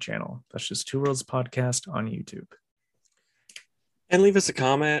YouTube channel. That's just Two Worlds Podcast on YouTube. And leave us a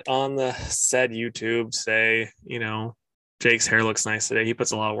comment on the said YouTube. Say, Jake's hair looks nice today. He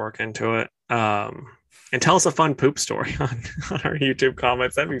puts a lot of work into it. And tell us a fun poop story on our YouTube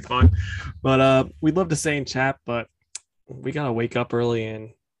comments. That'd be fun. But we'd love to stay in chat, but we got to wake up early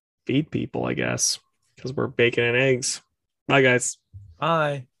and feed people, I guess, because we're bacon and eggs. Bye, guys.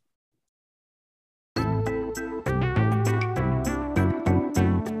 Bye.